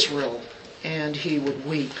 Israel, and he would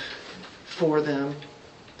weep for them.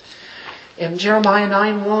 In Jeremiah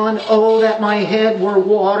 9:1, oh, that my head were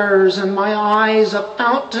waters and my eyes a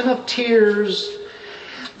fountain of tears,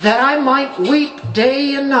 that I might weep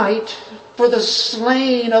day and night for the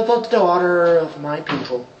slain of the daughter of my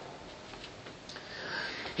people.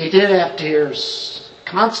 He did have tears.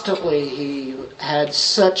 Constantly he had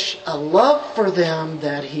such a love for them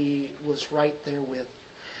that he was right there with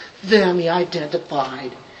them. He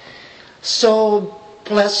identified. So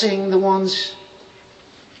blessing the ones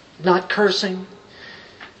not cursing,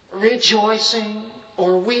 rejoicing,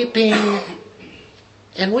 or weeping.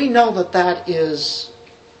 And we know that that is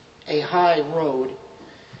a high road,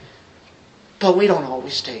 but we don't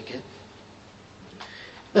always take it.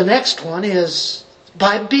 The next one is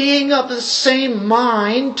by being of the same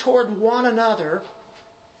mind toward one another,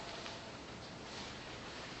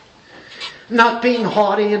 not being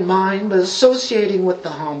haughty in mind, but associating with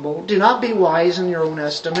the humble. Do not be wise in your own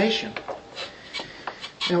estimation.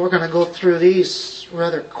 Now we're going to go through these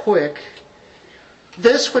rather quick.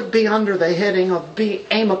 This would be under the heading of be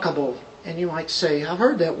amicable. And you might say, I've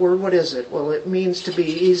heard that word, what is it? Well, it means to be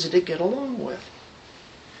easy to get along with.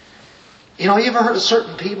 You know, you ever heard of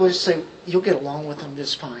certain people who say, you'll get along with them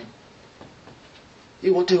just fine.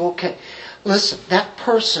 You will do okay. Listen, that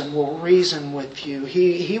person will reason with you.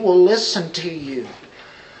 He will listen to you.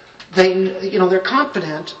 They're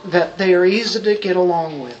confident that they are easy to get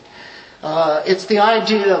along with. It's the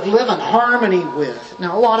idea of live in harmony with.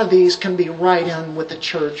 Now, a lot of these can be right in with the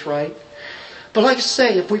church, right? But like I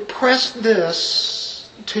say, if we press this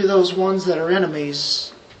to those ones that are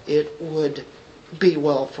enemies, it would be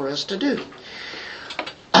well for us to do.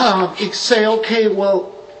 You say, okay,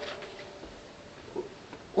 well,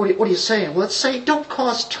 what are you saying? Let's say don't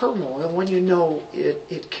cause turmoil when you know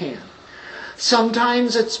it can.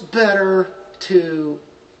 Sometimes it's better to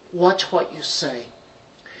watch what you say.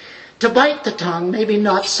 To bite the tongue, maybe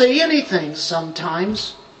not say anything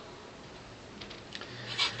sometimes.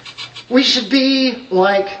 We should be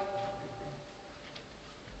like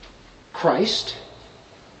Christ,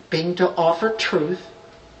 being to offer truth,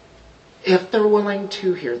 if they're willing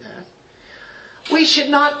to hear that. We should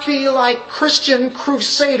not be like Christian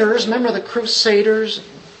crusaders. Remember the crusaders,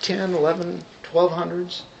 10, 11,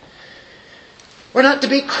 1200s? We're not to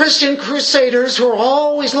be Christian crusaders who are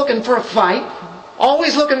always looking for a fight,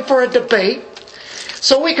 always looking for a debate,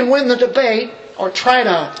 so we can win the debate or try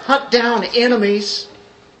to hunt down enemies.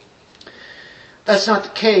 That's not the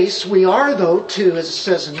case. We are, though, too, as it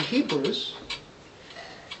says in Hebrews,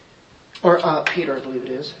 or Peter, I believe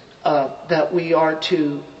it is, that we are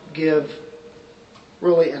to give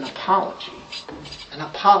really an apology. An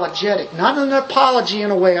apologetic. Not an apology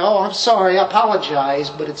in a way, oh, I'm sorry, I apologize,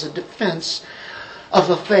 but it's a defense of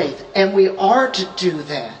the faith. And we are to do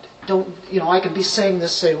that. I can be saying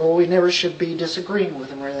this, say, well, we never should be disagreeing with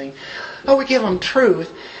them or anything. No, we give them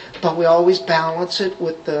truth, but we always balance it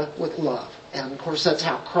with love. And of course, that's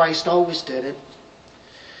how Christ always did it.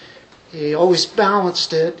 He always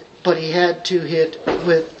balanced it, but he had to hit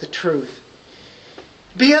with the truth.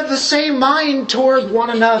 Be of the same mind toward one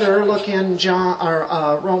another. Look in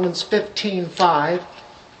Romans 15:5.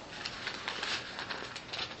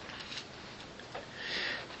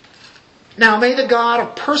 Now may the God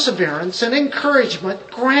of perseverance and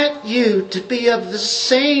encouragement grant you to be of the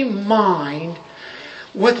same mind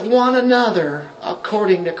with one another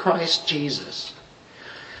according to Christ Jesus.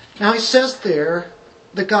 Now he says there,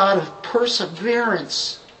 the God of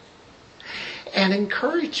perseverance and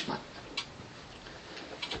encouragement.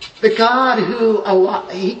 The God who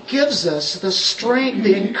He gives us the strength,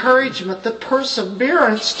 the encouragement, the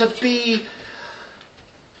perseverance to be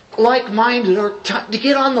like-minded, or to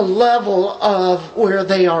get on the level of where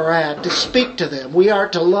they are at, to speak to them. We are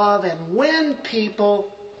to love and win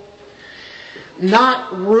people,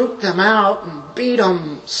 not root them out and beat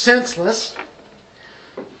them senseless,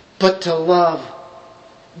 but to love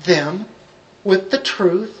them with the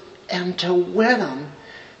truth and to win them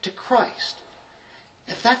to Christ.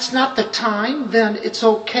 If that's not the time, then it's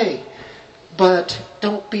okay. But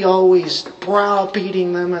don't be always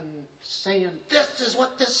browbeating them and saying, this is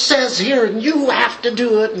what this says here and you have to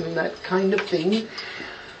do it, and that kind of thing.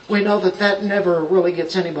 We know that never really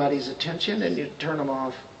gets anybody's attention, and you turn them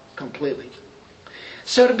off completely.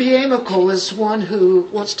 So to be amicable is one who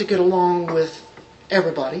wants to get along with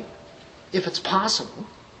everybody, if it's possible.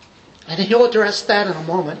 And he'll address that in a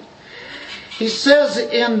moment. He says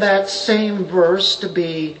in that same verse to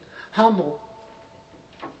be humble.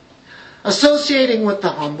 Associating with the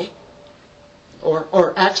humble,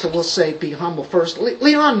 or actually we'll say be humble first.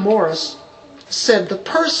 Leon Morris said, the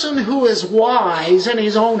person who is wise in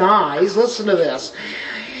his own eyes, listen to this,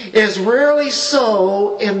 is rarely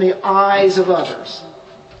so in the eyes of others.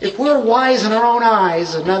 If we're wise in our own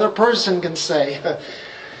eyes, another person can say,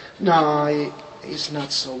 no, he's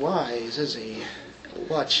not so wise, is he?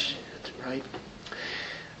 Watch it, right?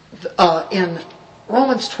 In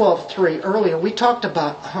Romans 12:3, earlier, we talked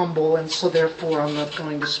about humble, and so therefore I'm not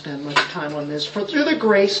going to spend much time on this. For through the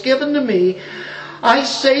grace given to me, I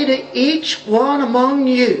say to each one among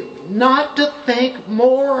you, not to think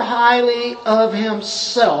more highly of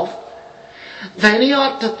himself than he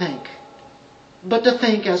ought to think, but to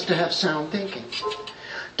think as to have sound thinking.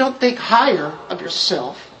 Don't think higher of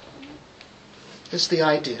yourself, is the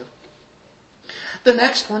idea. The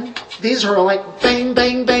next one, these are like bang,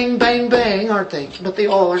 bang, bang, bang, bang, aren't they? But they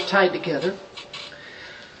all are tied together.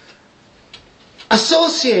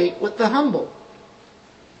 Associate with the humble.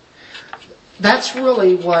 That's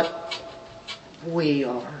really what we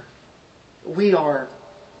are. We are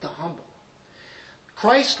the humble.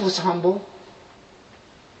 Christ was humble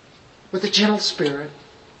with a gentle spirit.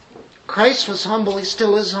 Christ was humble. He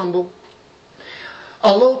still is humble.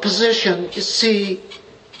 A low position, you see,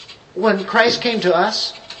 when Christ came to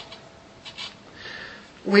us,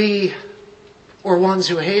 we were ones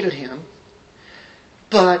who hated Him.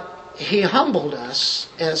 But He humbled us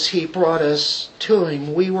as He brought us to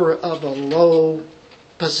Him. We were of a low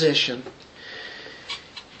position.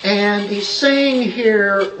 And He's saying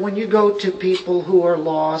here, when you go to people who are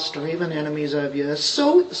lost or even enemies of you,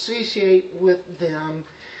 associate with them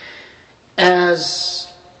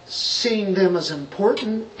as seeing them as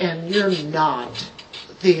important, and you're not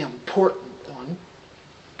the important one.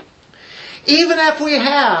 Even if we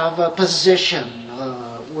have a position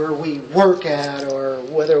where we work at, or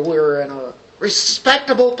whether we're in a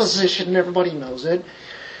respectable position, everybody knows it.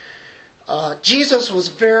 Jesus was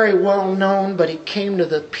very well known, but He came to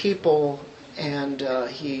the people and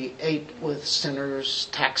He ate with sinners,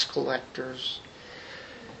 tax collectors.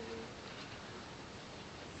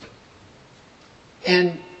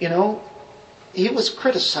 And, He was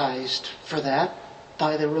criticized for that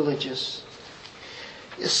by the religious.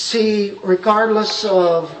 You see, regardless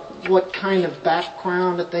of what kind of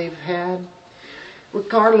background that they've had,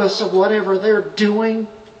 regardless of whatever they're doing, you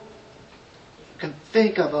can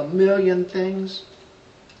think of a million things.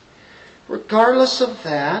 Regardless of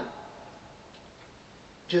that,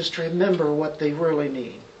 just remember what they really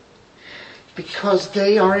need. Because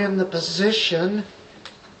they are in the position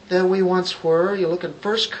that we once were. You look at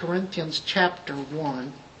 1 Corinthians chapter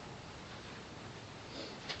 1.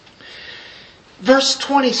 Verse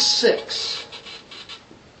 26.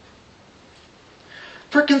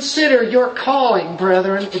 For consider your calling,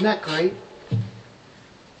 brethren. Isn't that great?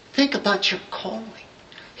 Think about your calling.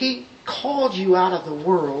 He called you out of the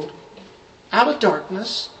world, out of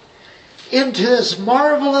darkness, into this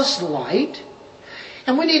marvelous light.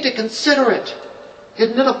 And we need to consider it.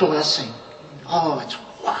 Isn't it a blessing? Oh, it's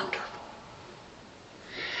wonderful.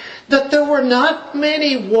 That there were not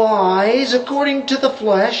many wise according to the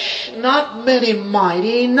flesh, not many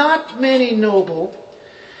mighty, not many noble.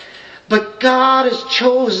 But God has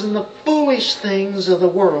chosen the foolish things of the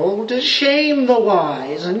world to shame the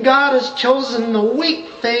wise. And God has chosen the weak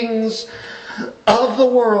things of the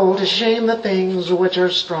world to shame the things which are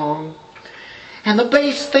strong. And the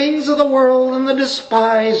base things of the world and the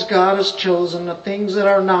despised God has chosen the things that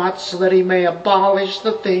are not, so that He may abolish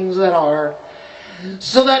the things that are,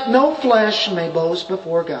 so that no flesh may boast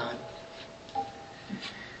before God.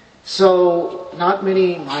 So, not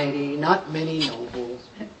many mighty, not many noble.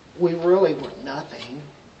 We really were nothing.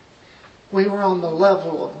 We were on the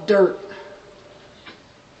level of dirt.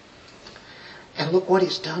 And look what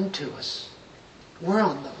He's done to us. We're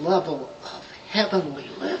on the level of heavenly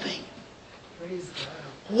living.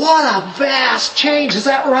 What a vast change. Is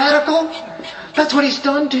that radical? That's what He's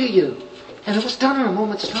done to you. And it was done in a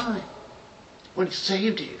moment's time when He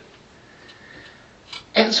saved you.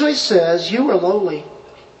 And so He says, you were lowly.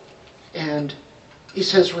 And He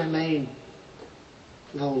says, remain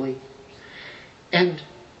lowly. And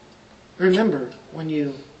remember, when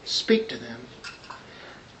you speak to them,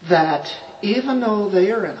 that even though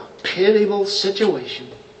they are in a pitiable situation,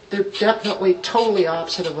 they're definitely totally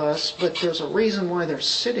opposite of us, but there's a reason why they're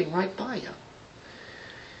sitting right by you.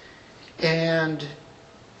 And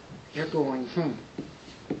you're going, I'm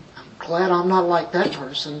glad I'm not like that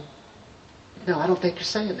person. No, I don't think you're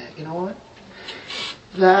saying that. You know what?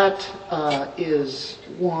 That is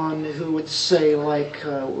one who would say, like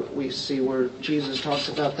we see where Jesus talks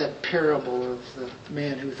about that parable of the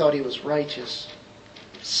man who thought he was righteous,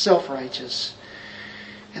 self-righteous.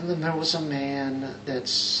 And then there was a man that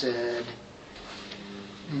said,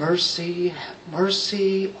 mercy, have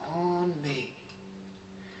mercy on me.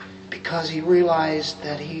 Because he realized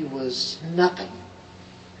that he was nothing,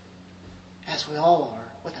 as we all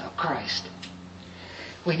are, without Christ.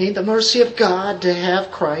 We need the mercy of God to have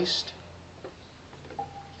Christ.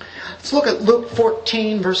 Let's look at Luke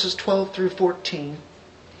 14, verses 12 through 14.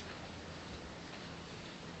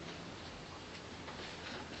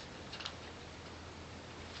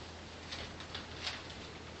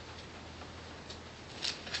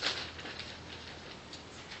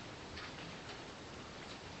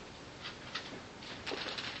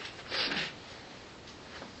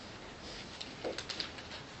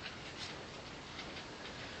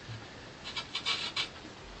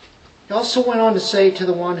 He also went on to say to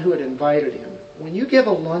the one who had invited him, when you give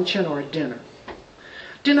a luncheon or a dinner,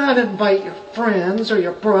 do not invite your friends or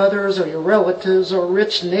your brothers or your relatives or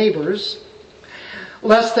rich neighbors,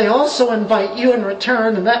 lest they also invite you in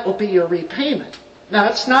return, and that will be your repayment. Now,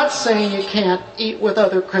 it's not saying you can't eat with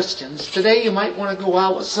other Christians. Today you might want to go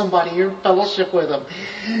out with somebody here and fellowship with them.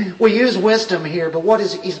 We use wisdom here, but what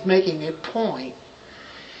is he's making a point?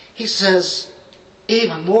 He says,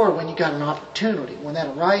 even more when you got an opportunity, when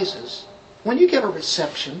that arises. When you give a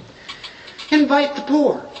reception, invite the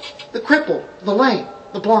poor, the crippled, the lame,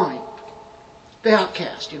 the blind. the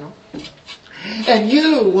outcast, And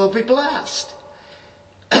you will be blessed,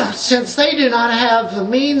 since they do not have the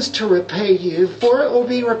means to repay you, for it will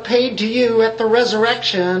be repaid to you at the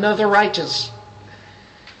resurrection of the righteous.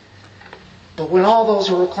 But when all those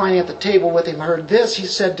who were reclining at the table with him heard this, he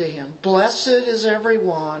said to him, Blessed is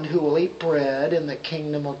everyone who will eat bread in the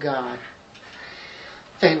kingdom of God.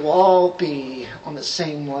 They will all be on the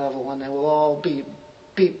same level, and they will all be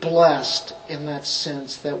blessed in that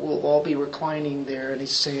sense, that we'll all be reclining there. And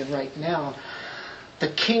he's saying right now, the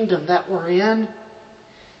kingdom that we're in,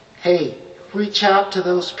 hey, reach out to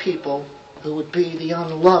those people who would be the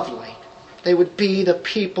unlovely. They would be the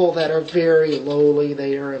people that are very lowly.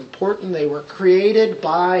 They are important. They were created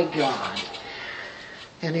by God.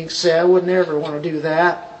 And he said, I would never want to do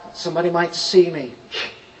that. Somebody might see me.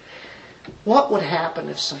 What would happen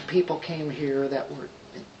if some people came here that were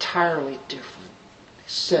entirely different? They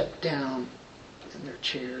sat down in their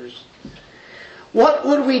chairs. What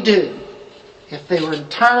would we do if they were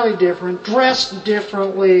entirely different, dressed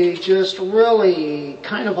differently, just really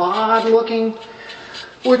kind of odd looking?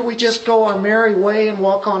 Would we just go our merry way and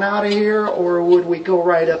walk on out of here? Or would we go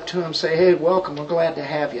right up to them and say, hey, welcome, we're glad to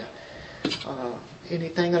have you.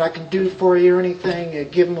 Anything that I can do for you or anything, you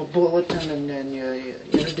give them a bulletin and then you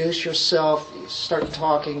introduce yourself, you start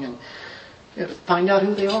talking and find out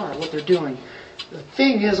who they are, what they're doing. The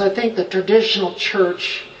thing is, I think the traditional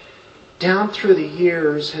church down through the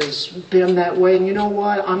years has been that way. And you know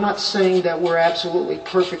what? I'm not saying that we're absolutely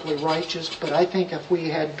perfectly righteous, but I think if we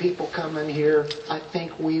had people come in here, I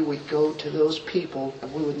think we would go to those people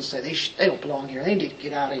and we wouldn't say, they don't belong here. They need to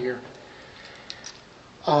get out of here.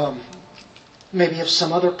 Maybe of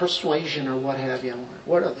some other persuasion or what have you.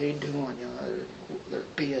 What are they doing?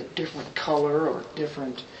 There'd be a different color or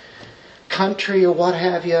different country or what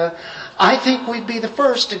have you. I think we'd be the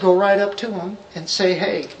first to go right up to them and say,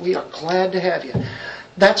 hey, we are glad to have you.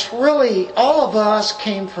 That's really, all of us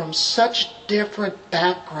came from such different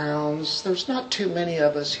backgrounds. There's not too many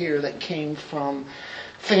of us here that came from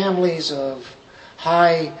families of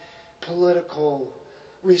high political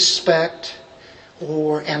respect,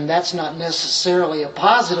 and that's not necessarily a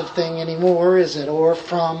positive thing anymore, is it? Or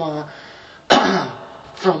from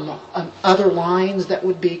other lines that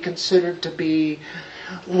would be considered to be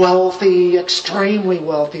wealthy, extremely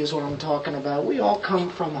wealthy is what I'm talking about. We all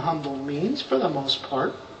come from humble means for the most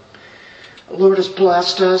part. The Lord has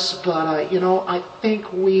blessed us, but I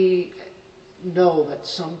think we know that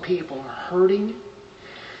some people are hurting.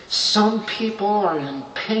 Some people are in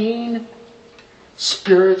pain,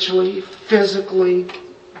 spiritually, physically,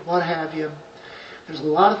 what have you. There's a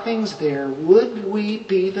lot of things there. Would we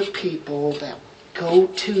be the people that go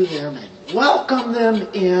to them and welcome them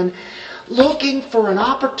in, looking for an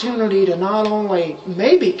opportunity to not only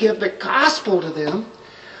maybe give the gospel to them,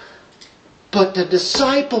 but to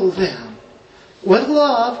disciple them with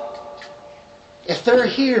love? If they're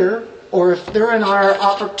here, or if they're in our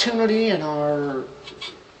opportunity, in our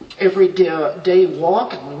everyday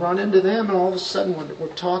walk, and we run into them and all of a sudden we're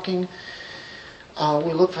talking,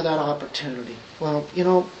 we look for that opportunity. Well,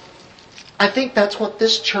 I think that's what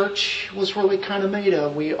this church was really kind of made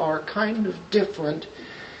of. We are kind of different.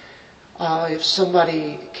 If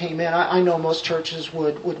somebody came in, I know most churches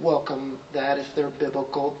would welcome that if they're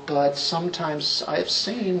biblical, but sometimes I've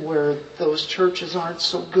seen where those churches aren't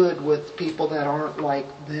so good with people that aren't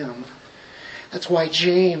like them. That's why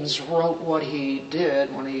James wrote what he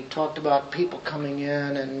did when he talked about people coming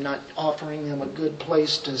in and not offering them a good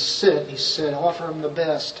place to sit. He said, offer them the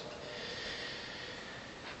best.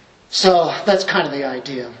 So that's kind of the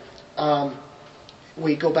idea.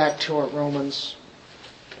 We go back to our Romans.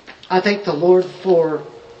 I thank the Lord for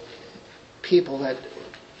people that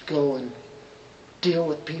go and deal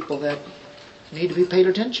with people that need to be paid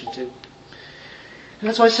attention to. And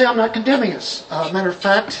that's why I say I'm not condemning us. Matter of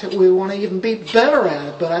fact, we want to even be better at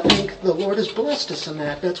it, but I think the Lord has blessed us in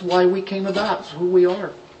that. That's why we came about. It's who we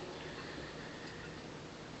are.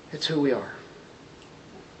 It's who we are.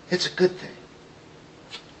 It's a good thing.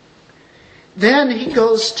 Then he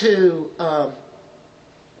goes to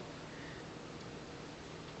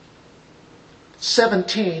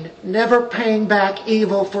 17, never paying back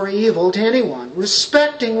evil for evil to anyone,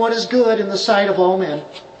 respecting what is good in the sight of all men.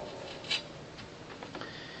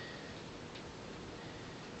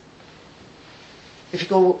 If you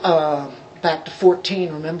go back to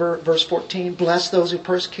 14, remember verse 14, bless those who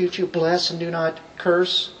persecute you, bless and do not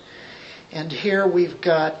curse. And here we've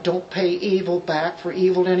got, don't pay evil back for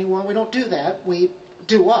evil to anyone. We don't do that. We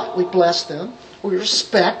do what? We bless them. We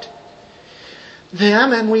respect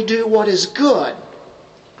them and we do what is good.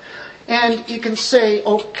 And you can say,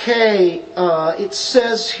 okay, it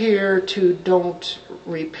says here to don't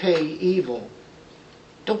repay evil.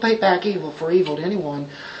 Don't pay back evil for evil to anyone.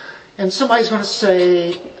 And somebody's going to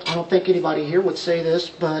say, I don't think anybody here would say this,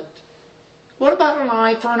 but what about an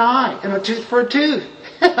eye for an eye and a tooth for a tooth?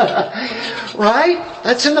 Right?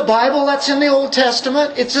 That's in the Bible. That's in the Old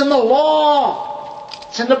Testament. It's in the law.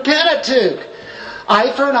 It's in the Pentateuch.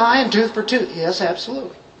 Eye for an eye and tooth for tooth. Yes,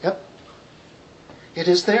 absolutely. Yep. It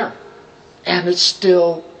is there. And it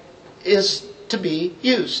still is to be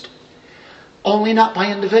used. Only not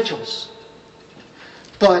by individuals.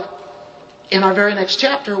 But in our very next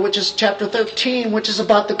chapter, which is chapter 13, which is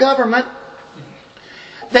about the government,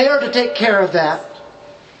 they are to take care of that.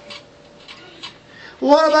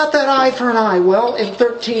 What about that eye for an eye? Well, in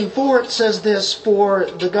 13:4 it says this, for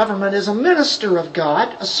the government is a minister of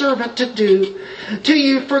God, a servant to do to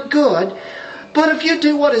you for good. But if you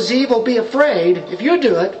do what is evil, be afraid. If you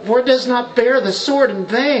do it, for it does not bear the sword in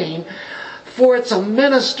vain, for it's a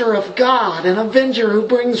minister of God, an avenger who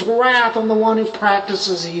brings wrath on the one who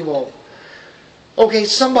practices evil. Okay,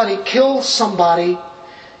 somebody kills somebody,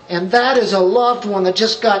 and that is a loved one that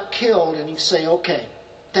just got killed, and you say, okay,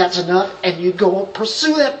 that's enough, and you go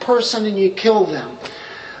pursue that person and you kill them.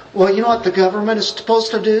 Well, you know what the government is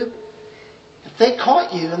supposed to do? If they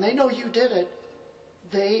caught you and they know you did it,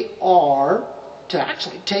 they are to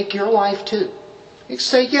actually take your life too. You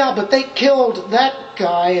say, yeah, but they killed that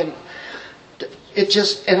guy, and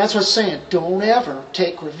that's what it's saying. Don't ever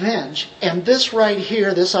take revenge. And this right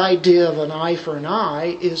here, this idea of an eye for an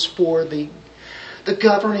eye, is for the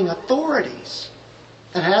governing authorities.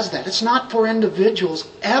 That has that. It's not for individuals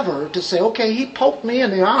ever to say, okay, he poked me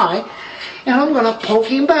in the eye, and I'm going to poke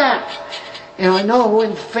him back. And I know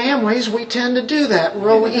in families we tend to do that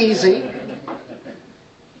real easy.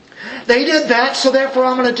 They did that, so therefore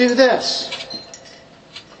I'm going to do this.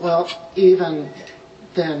 Well, even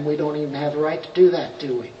then we don't even have the right to do that,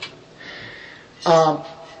 do we?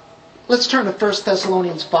 Let's turn to 1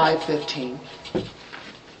 Thessalonians 5:15.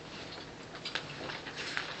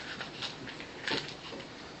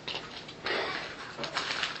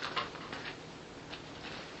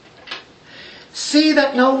 See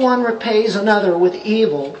that no one repays another with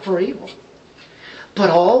evil for evil, but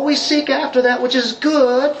always seek after that which is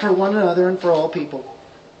good for one another and for all people.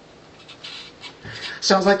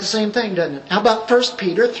 Sounds like the same thing, doesn't it? How about 1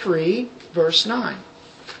 Peter 3, verse 9?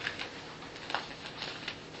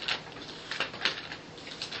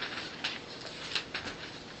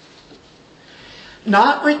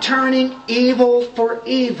 Not returning evil for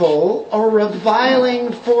evil or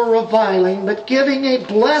reviling for reviling, but giving a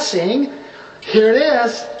blessing. Here it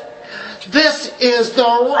is. This is the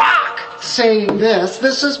rock saying this.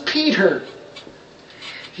 This is Peter.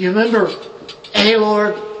 You remember, hey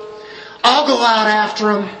Lord, I'll go out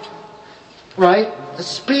after him. Right?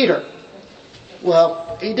 This is Peter.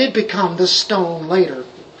 Well, he did become the stone later.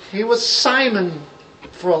 He was Simon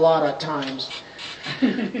for a lot of times.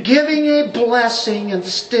 Giving a blessing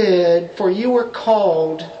instead, for you were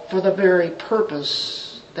called for the very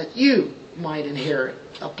purpose that you might inherit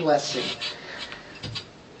a blessing.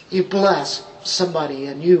 You bless somebody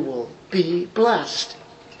and you will be blessed.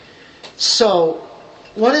 So,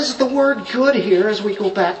 what is the word good here as we go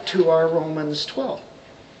back to our Romans 12?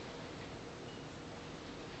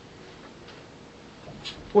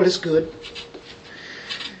 What is good?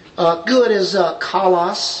 Good is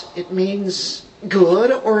kalos. It means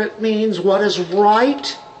good, or it means what is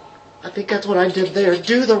right. I think that's what I did there.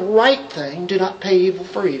 Do the right thing. Do not pay evil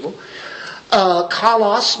for evil.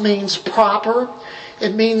 Kalos means proper.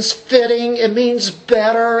 It means fitting. It means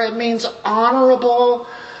better. It means honorable.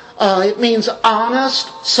 It means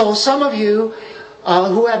honest. So some of you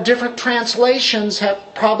who have different translations have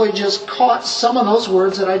probably just caught some of those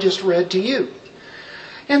words that I just read to you.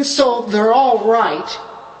 And so they're all right.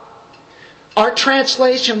 Our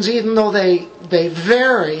translations, even though they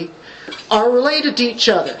vary, are related to each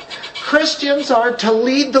other. Christians are to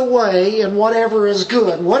lead the way in whatever is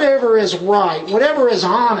good, whatever is right, whatever is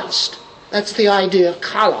honest. That's the idea of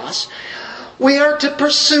kalos. We are to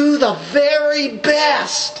pursue the very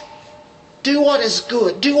best. Do what is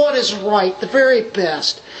good. Do what is right. The very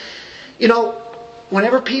best. You know,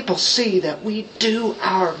 whenever people see that we do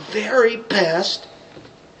our very best,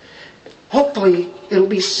 hopefully it'll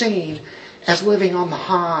be seen as living on the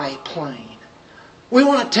high plane. We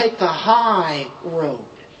want to take the high road.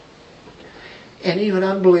 And even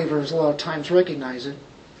unbelievers a lot of times recognize it.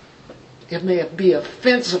 It may be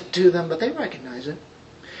offensive to them, but they recognize it.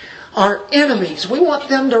 Our enemies, we want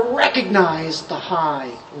them to recognize the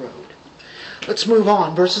high road. Let's move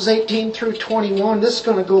on. Verses 18 through 21. This is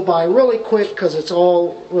going to go by really quick because it's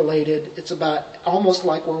all related. It's about almost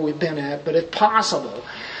like where we've been at, but if possible.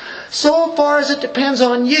 So far as it depends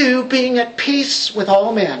on you, being at peace with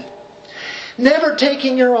all men. Never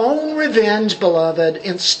taking your own revenge, beloved.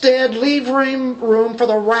 Instead, leave room for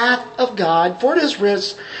the wrath of God. For it is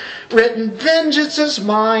written, vengeance is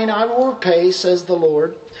mine, I will repay, says the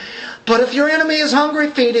Lord. But if your enemy is hungry,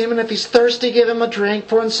 feed him, and if he's thirsty, give him a drink,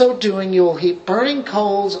 for in so doing you will heap burning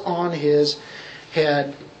coals on his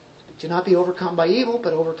head. Do not be overcome by evil,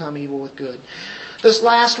 but overcome evil with good. This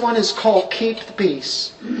last one is called keep the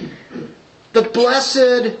peace. The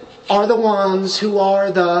blessed are the ones who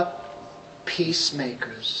are the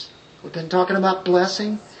peacemakers. We've been talking about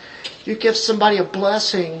blessing. You give somebody a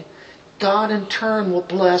blessing, God in turn will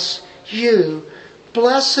bless you.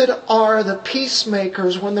 Blessed are the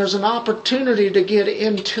peacemakers. When there's an opportunity to get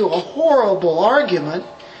into a horrible argument,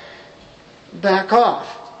 back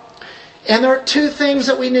off. And there are two things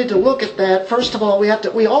that we need to look at that. First of all, we have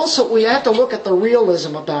to look at the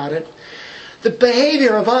realism about it. The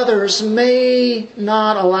behavior of others may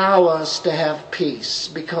not allow us to have peace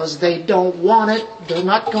because they don't want it. They're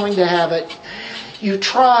not going to have it. You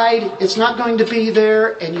tried, it's not going to be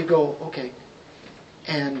there, and you go, okay.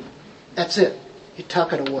 And that's it. You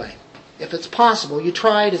tuck it away. If it's possible, you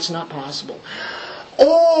tried, it's not possible.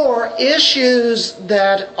 Or issues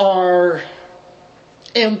that are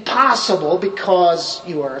impossible because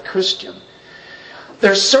you are a Christian.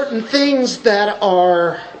 There's certain things that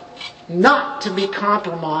are not to be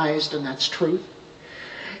compromised, and that's truth.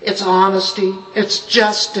 It's honesty, it's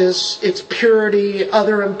justice, it's purity,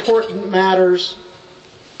 other important matters.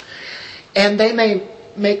 And they may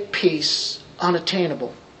make peace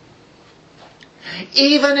unattainable.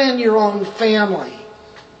 Even in your own family,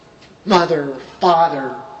 mother,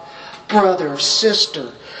 father, brother,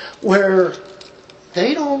 sister, where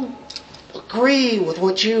they don't agree with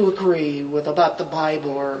what you agree with about the Bible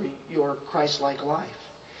or your Christ-like life.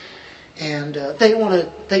 And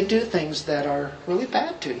they do things that are really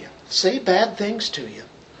bad to you. Say bad things to you.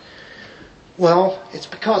 Well, it's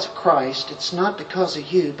because of Christ. It's not because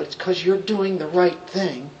of you, but it's because you're doing the right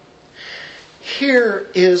thing.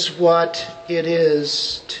 Here is what it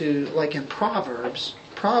is to, like in Proverbs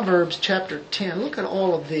chapter 10. Look at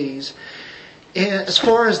all of these. As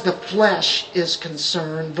far as the flesh is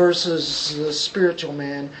concerned versus the spiritual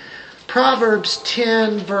man. Proverbs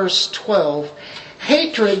 10 verse 12.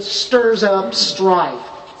 Hatred stirs up strife.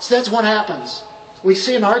 So that's what happens. We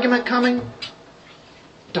see an argument coming.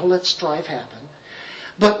 Don't let strife happen.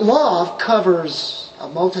 But love covers a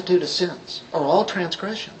multitude of sins, or all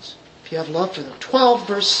transgressions, if you have love for them. 12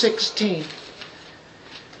 verse 16.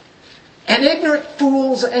 An ignorant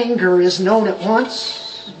fool's anger is known at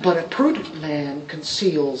once, but a prudent man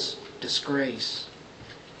conceals disgrace.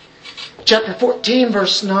 Chapter 14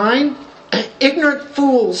 verse 9. Ignorant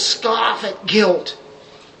fools scoff at guilt,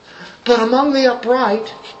 but among the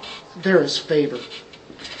upright there is favor.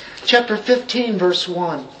 Chapter 15 verse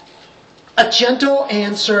 1. A gentle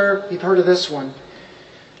answer, you've heard of this one,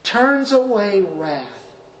 turns away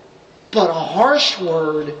wrath, but a harsh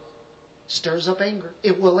word stirs up anger.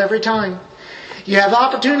 It will every time. You have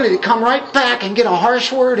opportunity to come right back and get a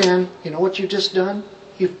harsh word in. You know what you've just done?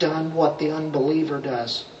 You've done what the unbeliever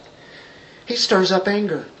does. He stirs up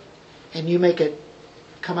anger. And you make it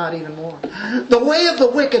come out even more. The way of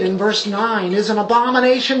the wicked in verse 9 is an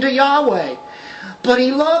abomination to Yahweh. But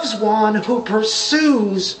He loves one who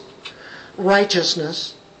pursues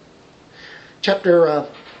righteousness.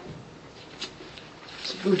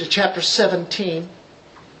 Move to chapter 17.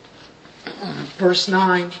 Verse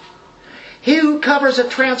 9. He who covers a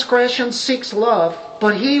transgression seeks love,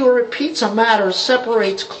 but he who repeats a matter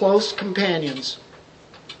separates close companions.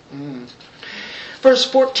 Verse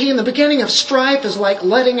 14, the beginning of strife is like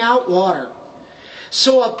letting out water.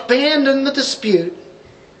 So abandon the dispute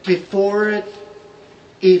before it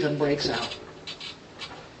even breaks out.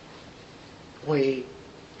 We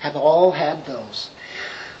have all had those.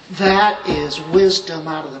 That is wisdom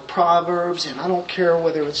out of the Proverbs, and I don't care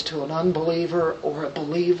whether it's to an unbeliever or a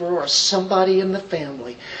believer or somebody in the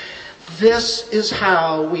family. This is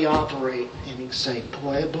how we operate. And you can say,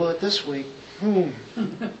 boy, I blew it this week.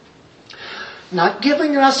 Not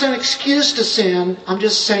giving us an excuse to sin. I'm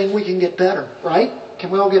just saying we can get better, right?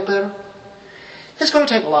 Can we all get better? It's going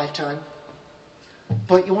to take a lifetime.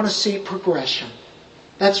 But you want to see progression.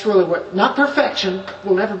 That's really what, not perfection.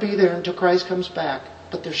 We'll never be there until Christ comes back.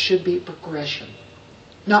 But there should be progression.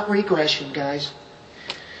 Not regression, guys.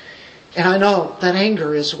 And I know that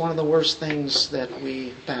anger is one of the worst things that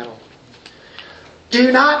we battle.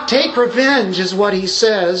 Do not take revenge is what he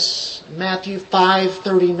says. Matthew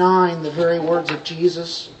 5:39, the very words of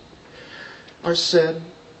Jesus are said.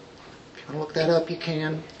 If you want to look that up, you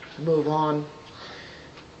can. Move on.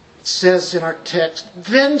 It says in our text,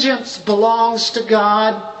 vengeance belongs to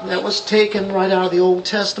God. That was taken right out of the Old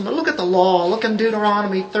Testament. Look at the law. Look in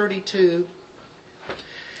Deuteronomy 32.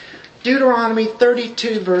 Deuteronomy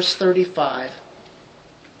 32, verse 35.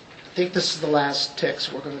 I think this is the last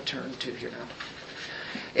text we're going to turn to here now.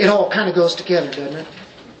 It all kind of goes together, doesn't it?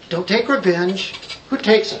 Don't take revenge. Who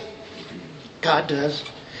takes it? God does.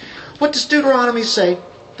 What does Deuteronomy say?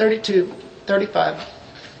 32, 35.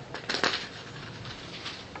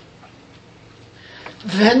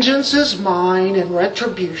 Vengeance is mine and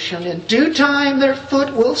retribution. In due time their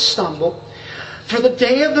foot will stumble. For the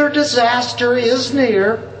day of their disaster is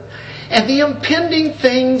near, and the impending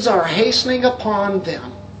things are hastening upon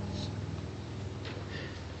them.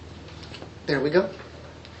 There we go.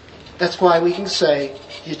 That's why we can say,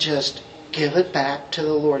 you just give it back to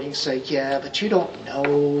the Lord. You can say, yeah, but you don't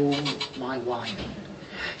know my wife.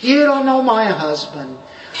 You don't know my husband.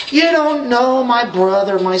 You don't know my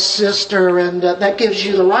brother, my sister, and that gives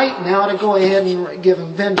you the right now to go ahead and give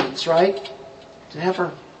him vengeance, right?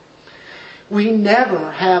 Never. We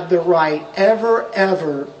never have the right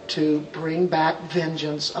ever to bring back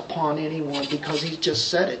vengeance upon anyone because he just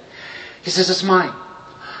said it. He says, it's mine.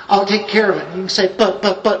 I'll take care of it. You can say,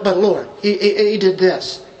 but Lord, he did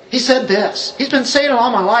this. He said this. He's been saying it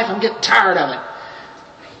all my life. I'm getting tired of it.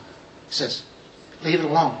 He says, leave it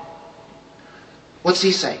alone. What's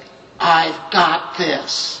he say? I've got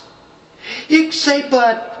this. You can say,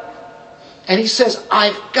 but, and he says,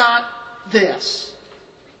 I've got this.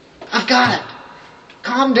 I've got it.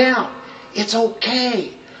 Calm down. It's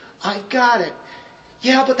okay. I've got it.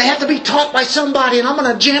 Yeah, but they have to be taught by somebody and I'm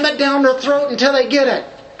going to jam it down their throat until they get it.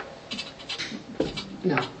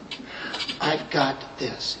 No. I've got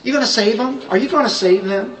this. You going to save them? Are you going to save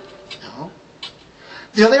them? No.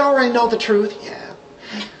 Do they already know the truth? Yeah.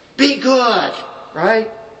 Be good.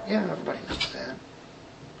 Right? Yeah, everybody knows that.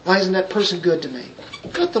 Why isn't that person good to me?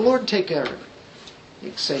 Let the Lord take care of it. You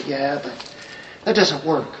can say, yeah, but that doesn't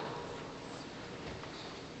work.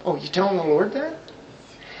 Oh, you telling the Lord that?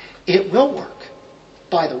 It will work.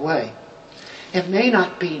 By the way, it may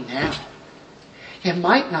not be now. It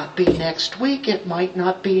might not be next week. It might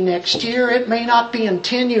not be next year. It may not be in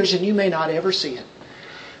 10 years and you may not ever see it.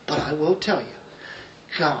 But I will tell you,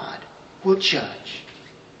 God will judge.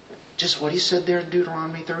 Just what he said there in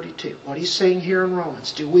Deuteronomy 32. What he's saying here in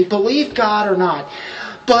Romans. Do we believe God or not?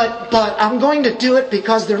 But I'm going to do it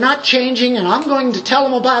because they're not changing and I'm going to tell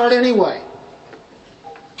them about it anyway.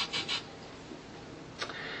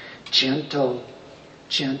 Gentle.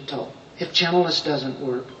 If gentleness doesn't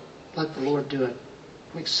work, let the Lord do it.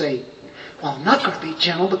 We say, well, I'm not going to be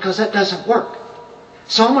gentle because that doesn't work.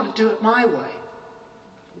 So I'm going to do it my way.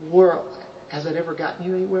 World, has it ever gotten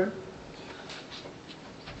you anywhere?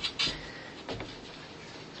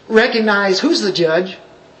 Recognize who's the judge?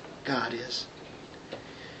 God is.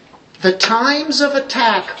 The times of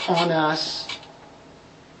attack on us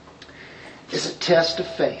is a test of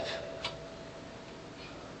faith.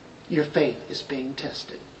 Your faith is being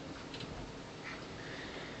tested.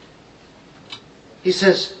 He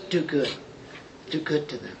says, do good. Do good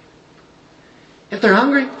to them. If they're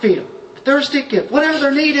hungry, feed them. If they're thirsty, give. Whatever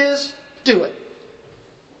their need is, do it.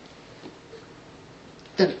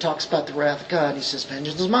 Then it talks about the wrath of God. He says,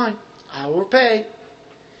 vengeance is mine. I will repay.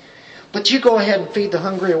 But you go ahead and feed the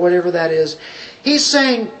hungry or whatever that is. He's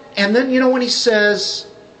saying, and then when he says,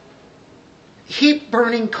 heap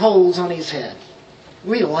burning coals on his head.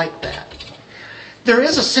 We like that. There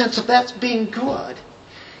is a sense of that's being good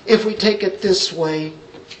if we take it this way.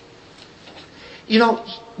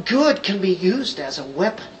 Good can be used as a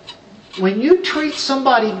weapon. When you treat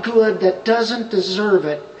somebody good that doesn't deserve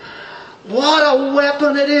it, what a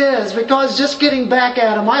weapon it is. Because just getting back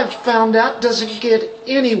at them, I've found out, doesn't get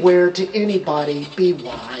anywhere to anybody. Be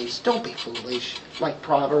wise. Don't be foolish. Like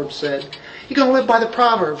Proverbs said. You're going to live by the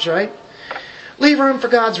Proverbs, right? Leave room for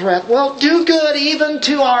God's wrath. Well, do good even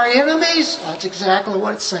to our enemies. Well, that's exactly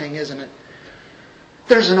what it's saying, isn't it?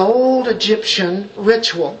 There's an old Egyptian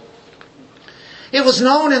ritual. It was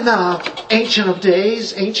known in the ancient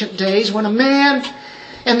days, when a man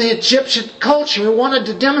in the Egyptian culture wanted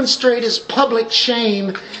to demonstrate his public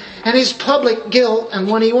shame and his public guilt, and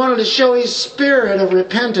when he wanted to show his spirit of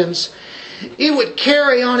repentance, he would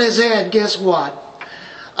carry on his head, guess what?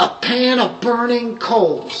 A pan of burning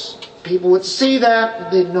coals. People would see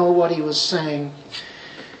that, they'd know what he was saying.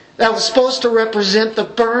 That was supposed to represent the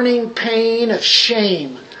burning pain of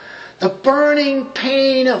shame, the burning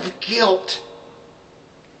pain of guilt.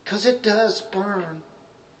 Because it does burn.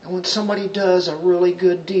 And when somebody does a really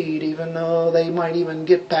good deed, even though they might even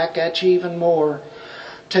get back at you even more,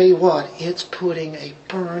 tell you what, it's putting a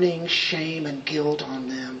burning shame and guilt on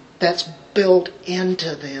them. That's built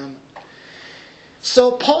into them.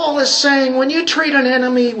 So Paul is saying, when you treat an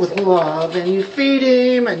enemy with love, and you feed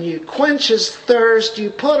him, and you quench his thirst, you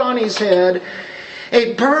put on his head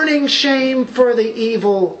a burning shame for the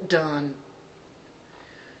evil done.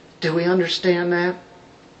 Do we understand that?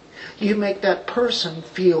 You make that person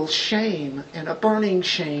feel shame, and a burning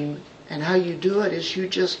shame, and how you do it is you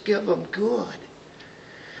just give them good.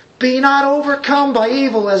 Be not overcome by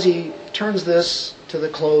evil, as he turns this to the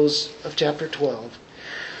close of chapter 12.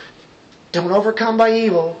 Don't overcome by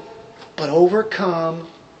evil, but overcome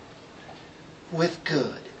with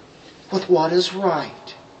good, with what is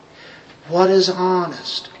right, what is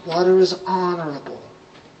honest, what is honorable.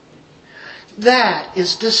 That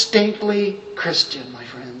is distinctly Christian, my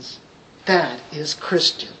friends. That is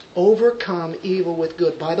Christian. Overcome evil with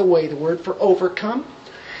good. By the way, the word for overcome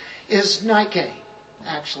is Nike,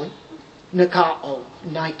 actually. Nikao,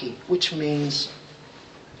 Nike, which means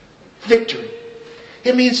victory.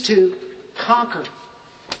 It means to conquer.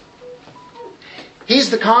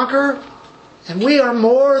 He's the conqueror, and we are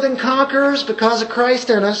more than conquerors because of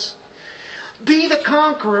Christ in us. Be the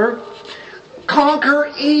conqueror.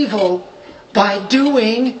 Conquer evil by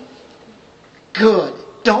doing good.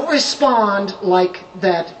 Don't respond like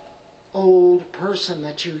that old person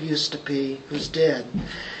that you used to be who's dead.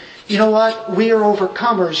 You know what? We are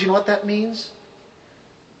overcomers. You know what that means?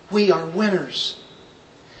 We are winners.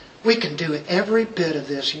 We can do every bit of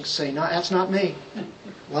this. You can say, no, that's not me.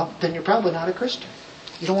 Well, then you're probably not a Christian.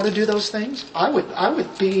 You don't want to do those things? I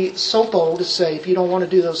would be so bold to say, if you don't want to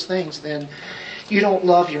do those things, then you don't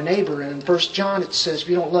love your neighbor. And in 1 John it says, if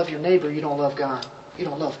you don't love your neighbor, you don't love God. If you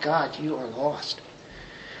don't love God, you are lost.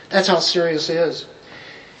 That's how serious it is.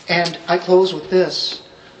 And I close with this.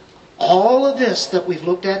 All of this that we've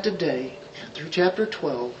looked at today, through chapter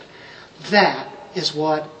 12, that is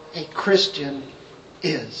what a Christian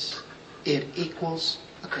is. It equals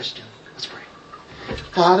a Christian. Let's pray.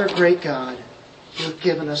 Father, great God, you've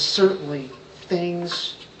given us certainly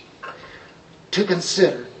things to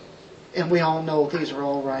consider. And we all know these are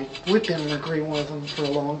all right. We've been in agreement with them for a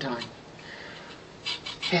long time.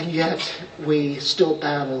 And yet we still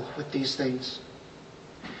battle with these things.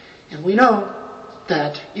 And we know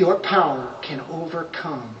that your power can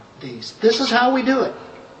overcome these. This is how we do it.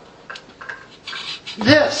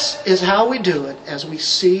 This is how we do it. As we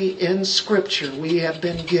see in Scripture, we have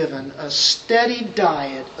been given a steady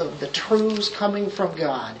diet of the truths coming from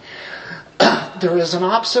God. There is an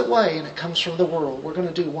opposite way, and it comes from the world. We're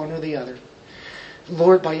going to do one or the other.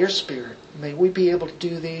 Lord, by your Spirit, may we be able to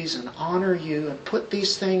do these and honor you and put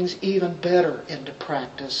these things even better into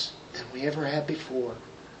practice than we ever had before,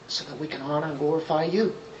 so that we can honor and glorify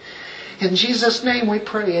you. In Jesus' name we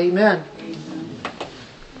pray, amen.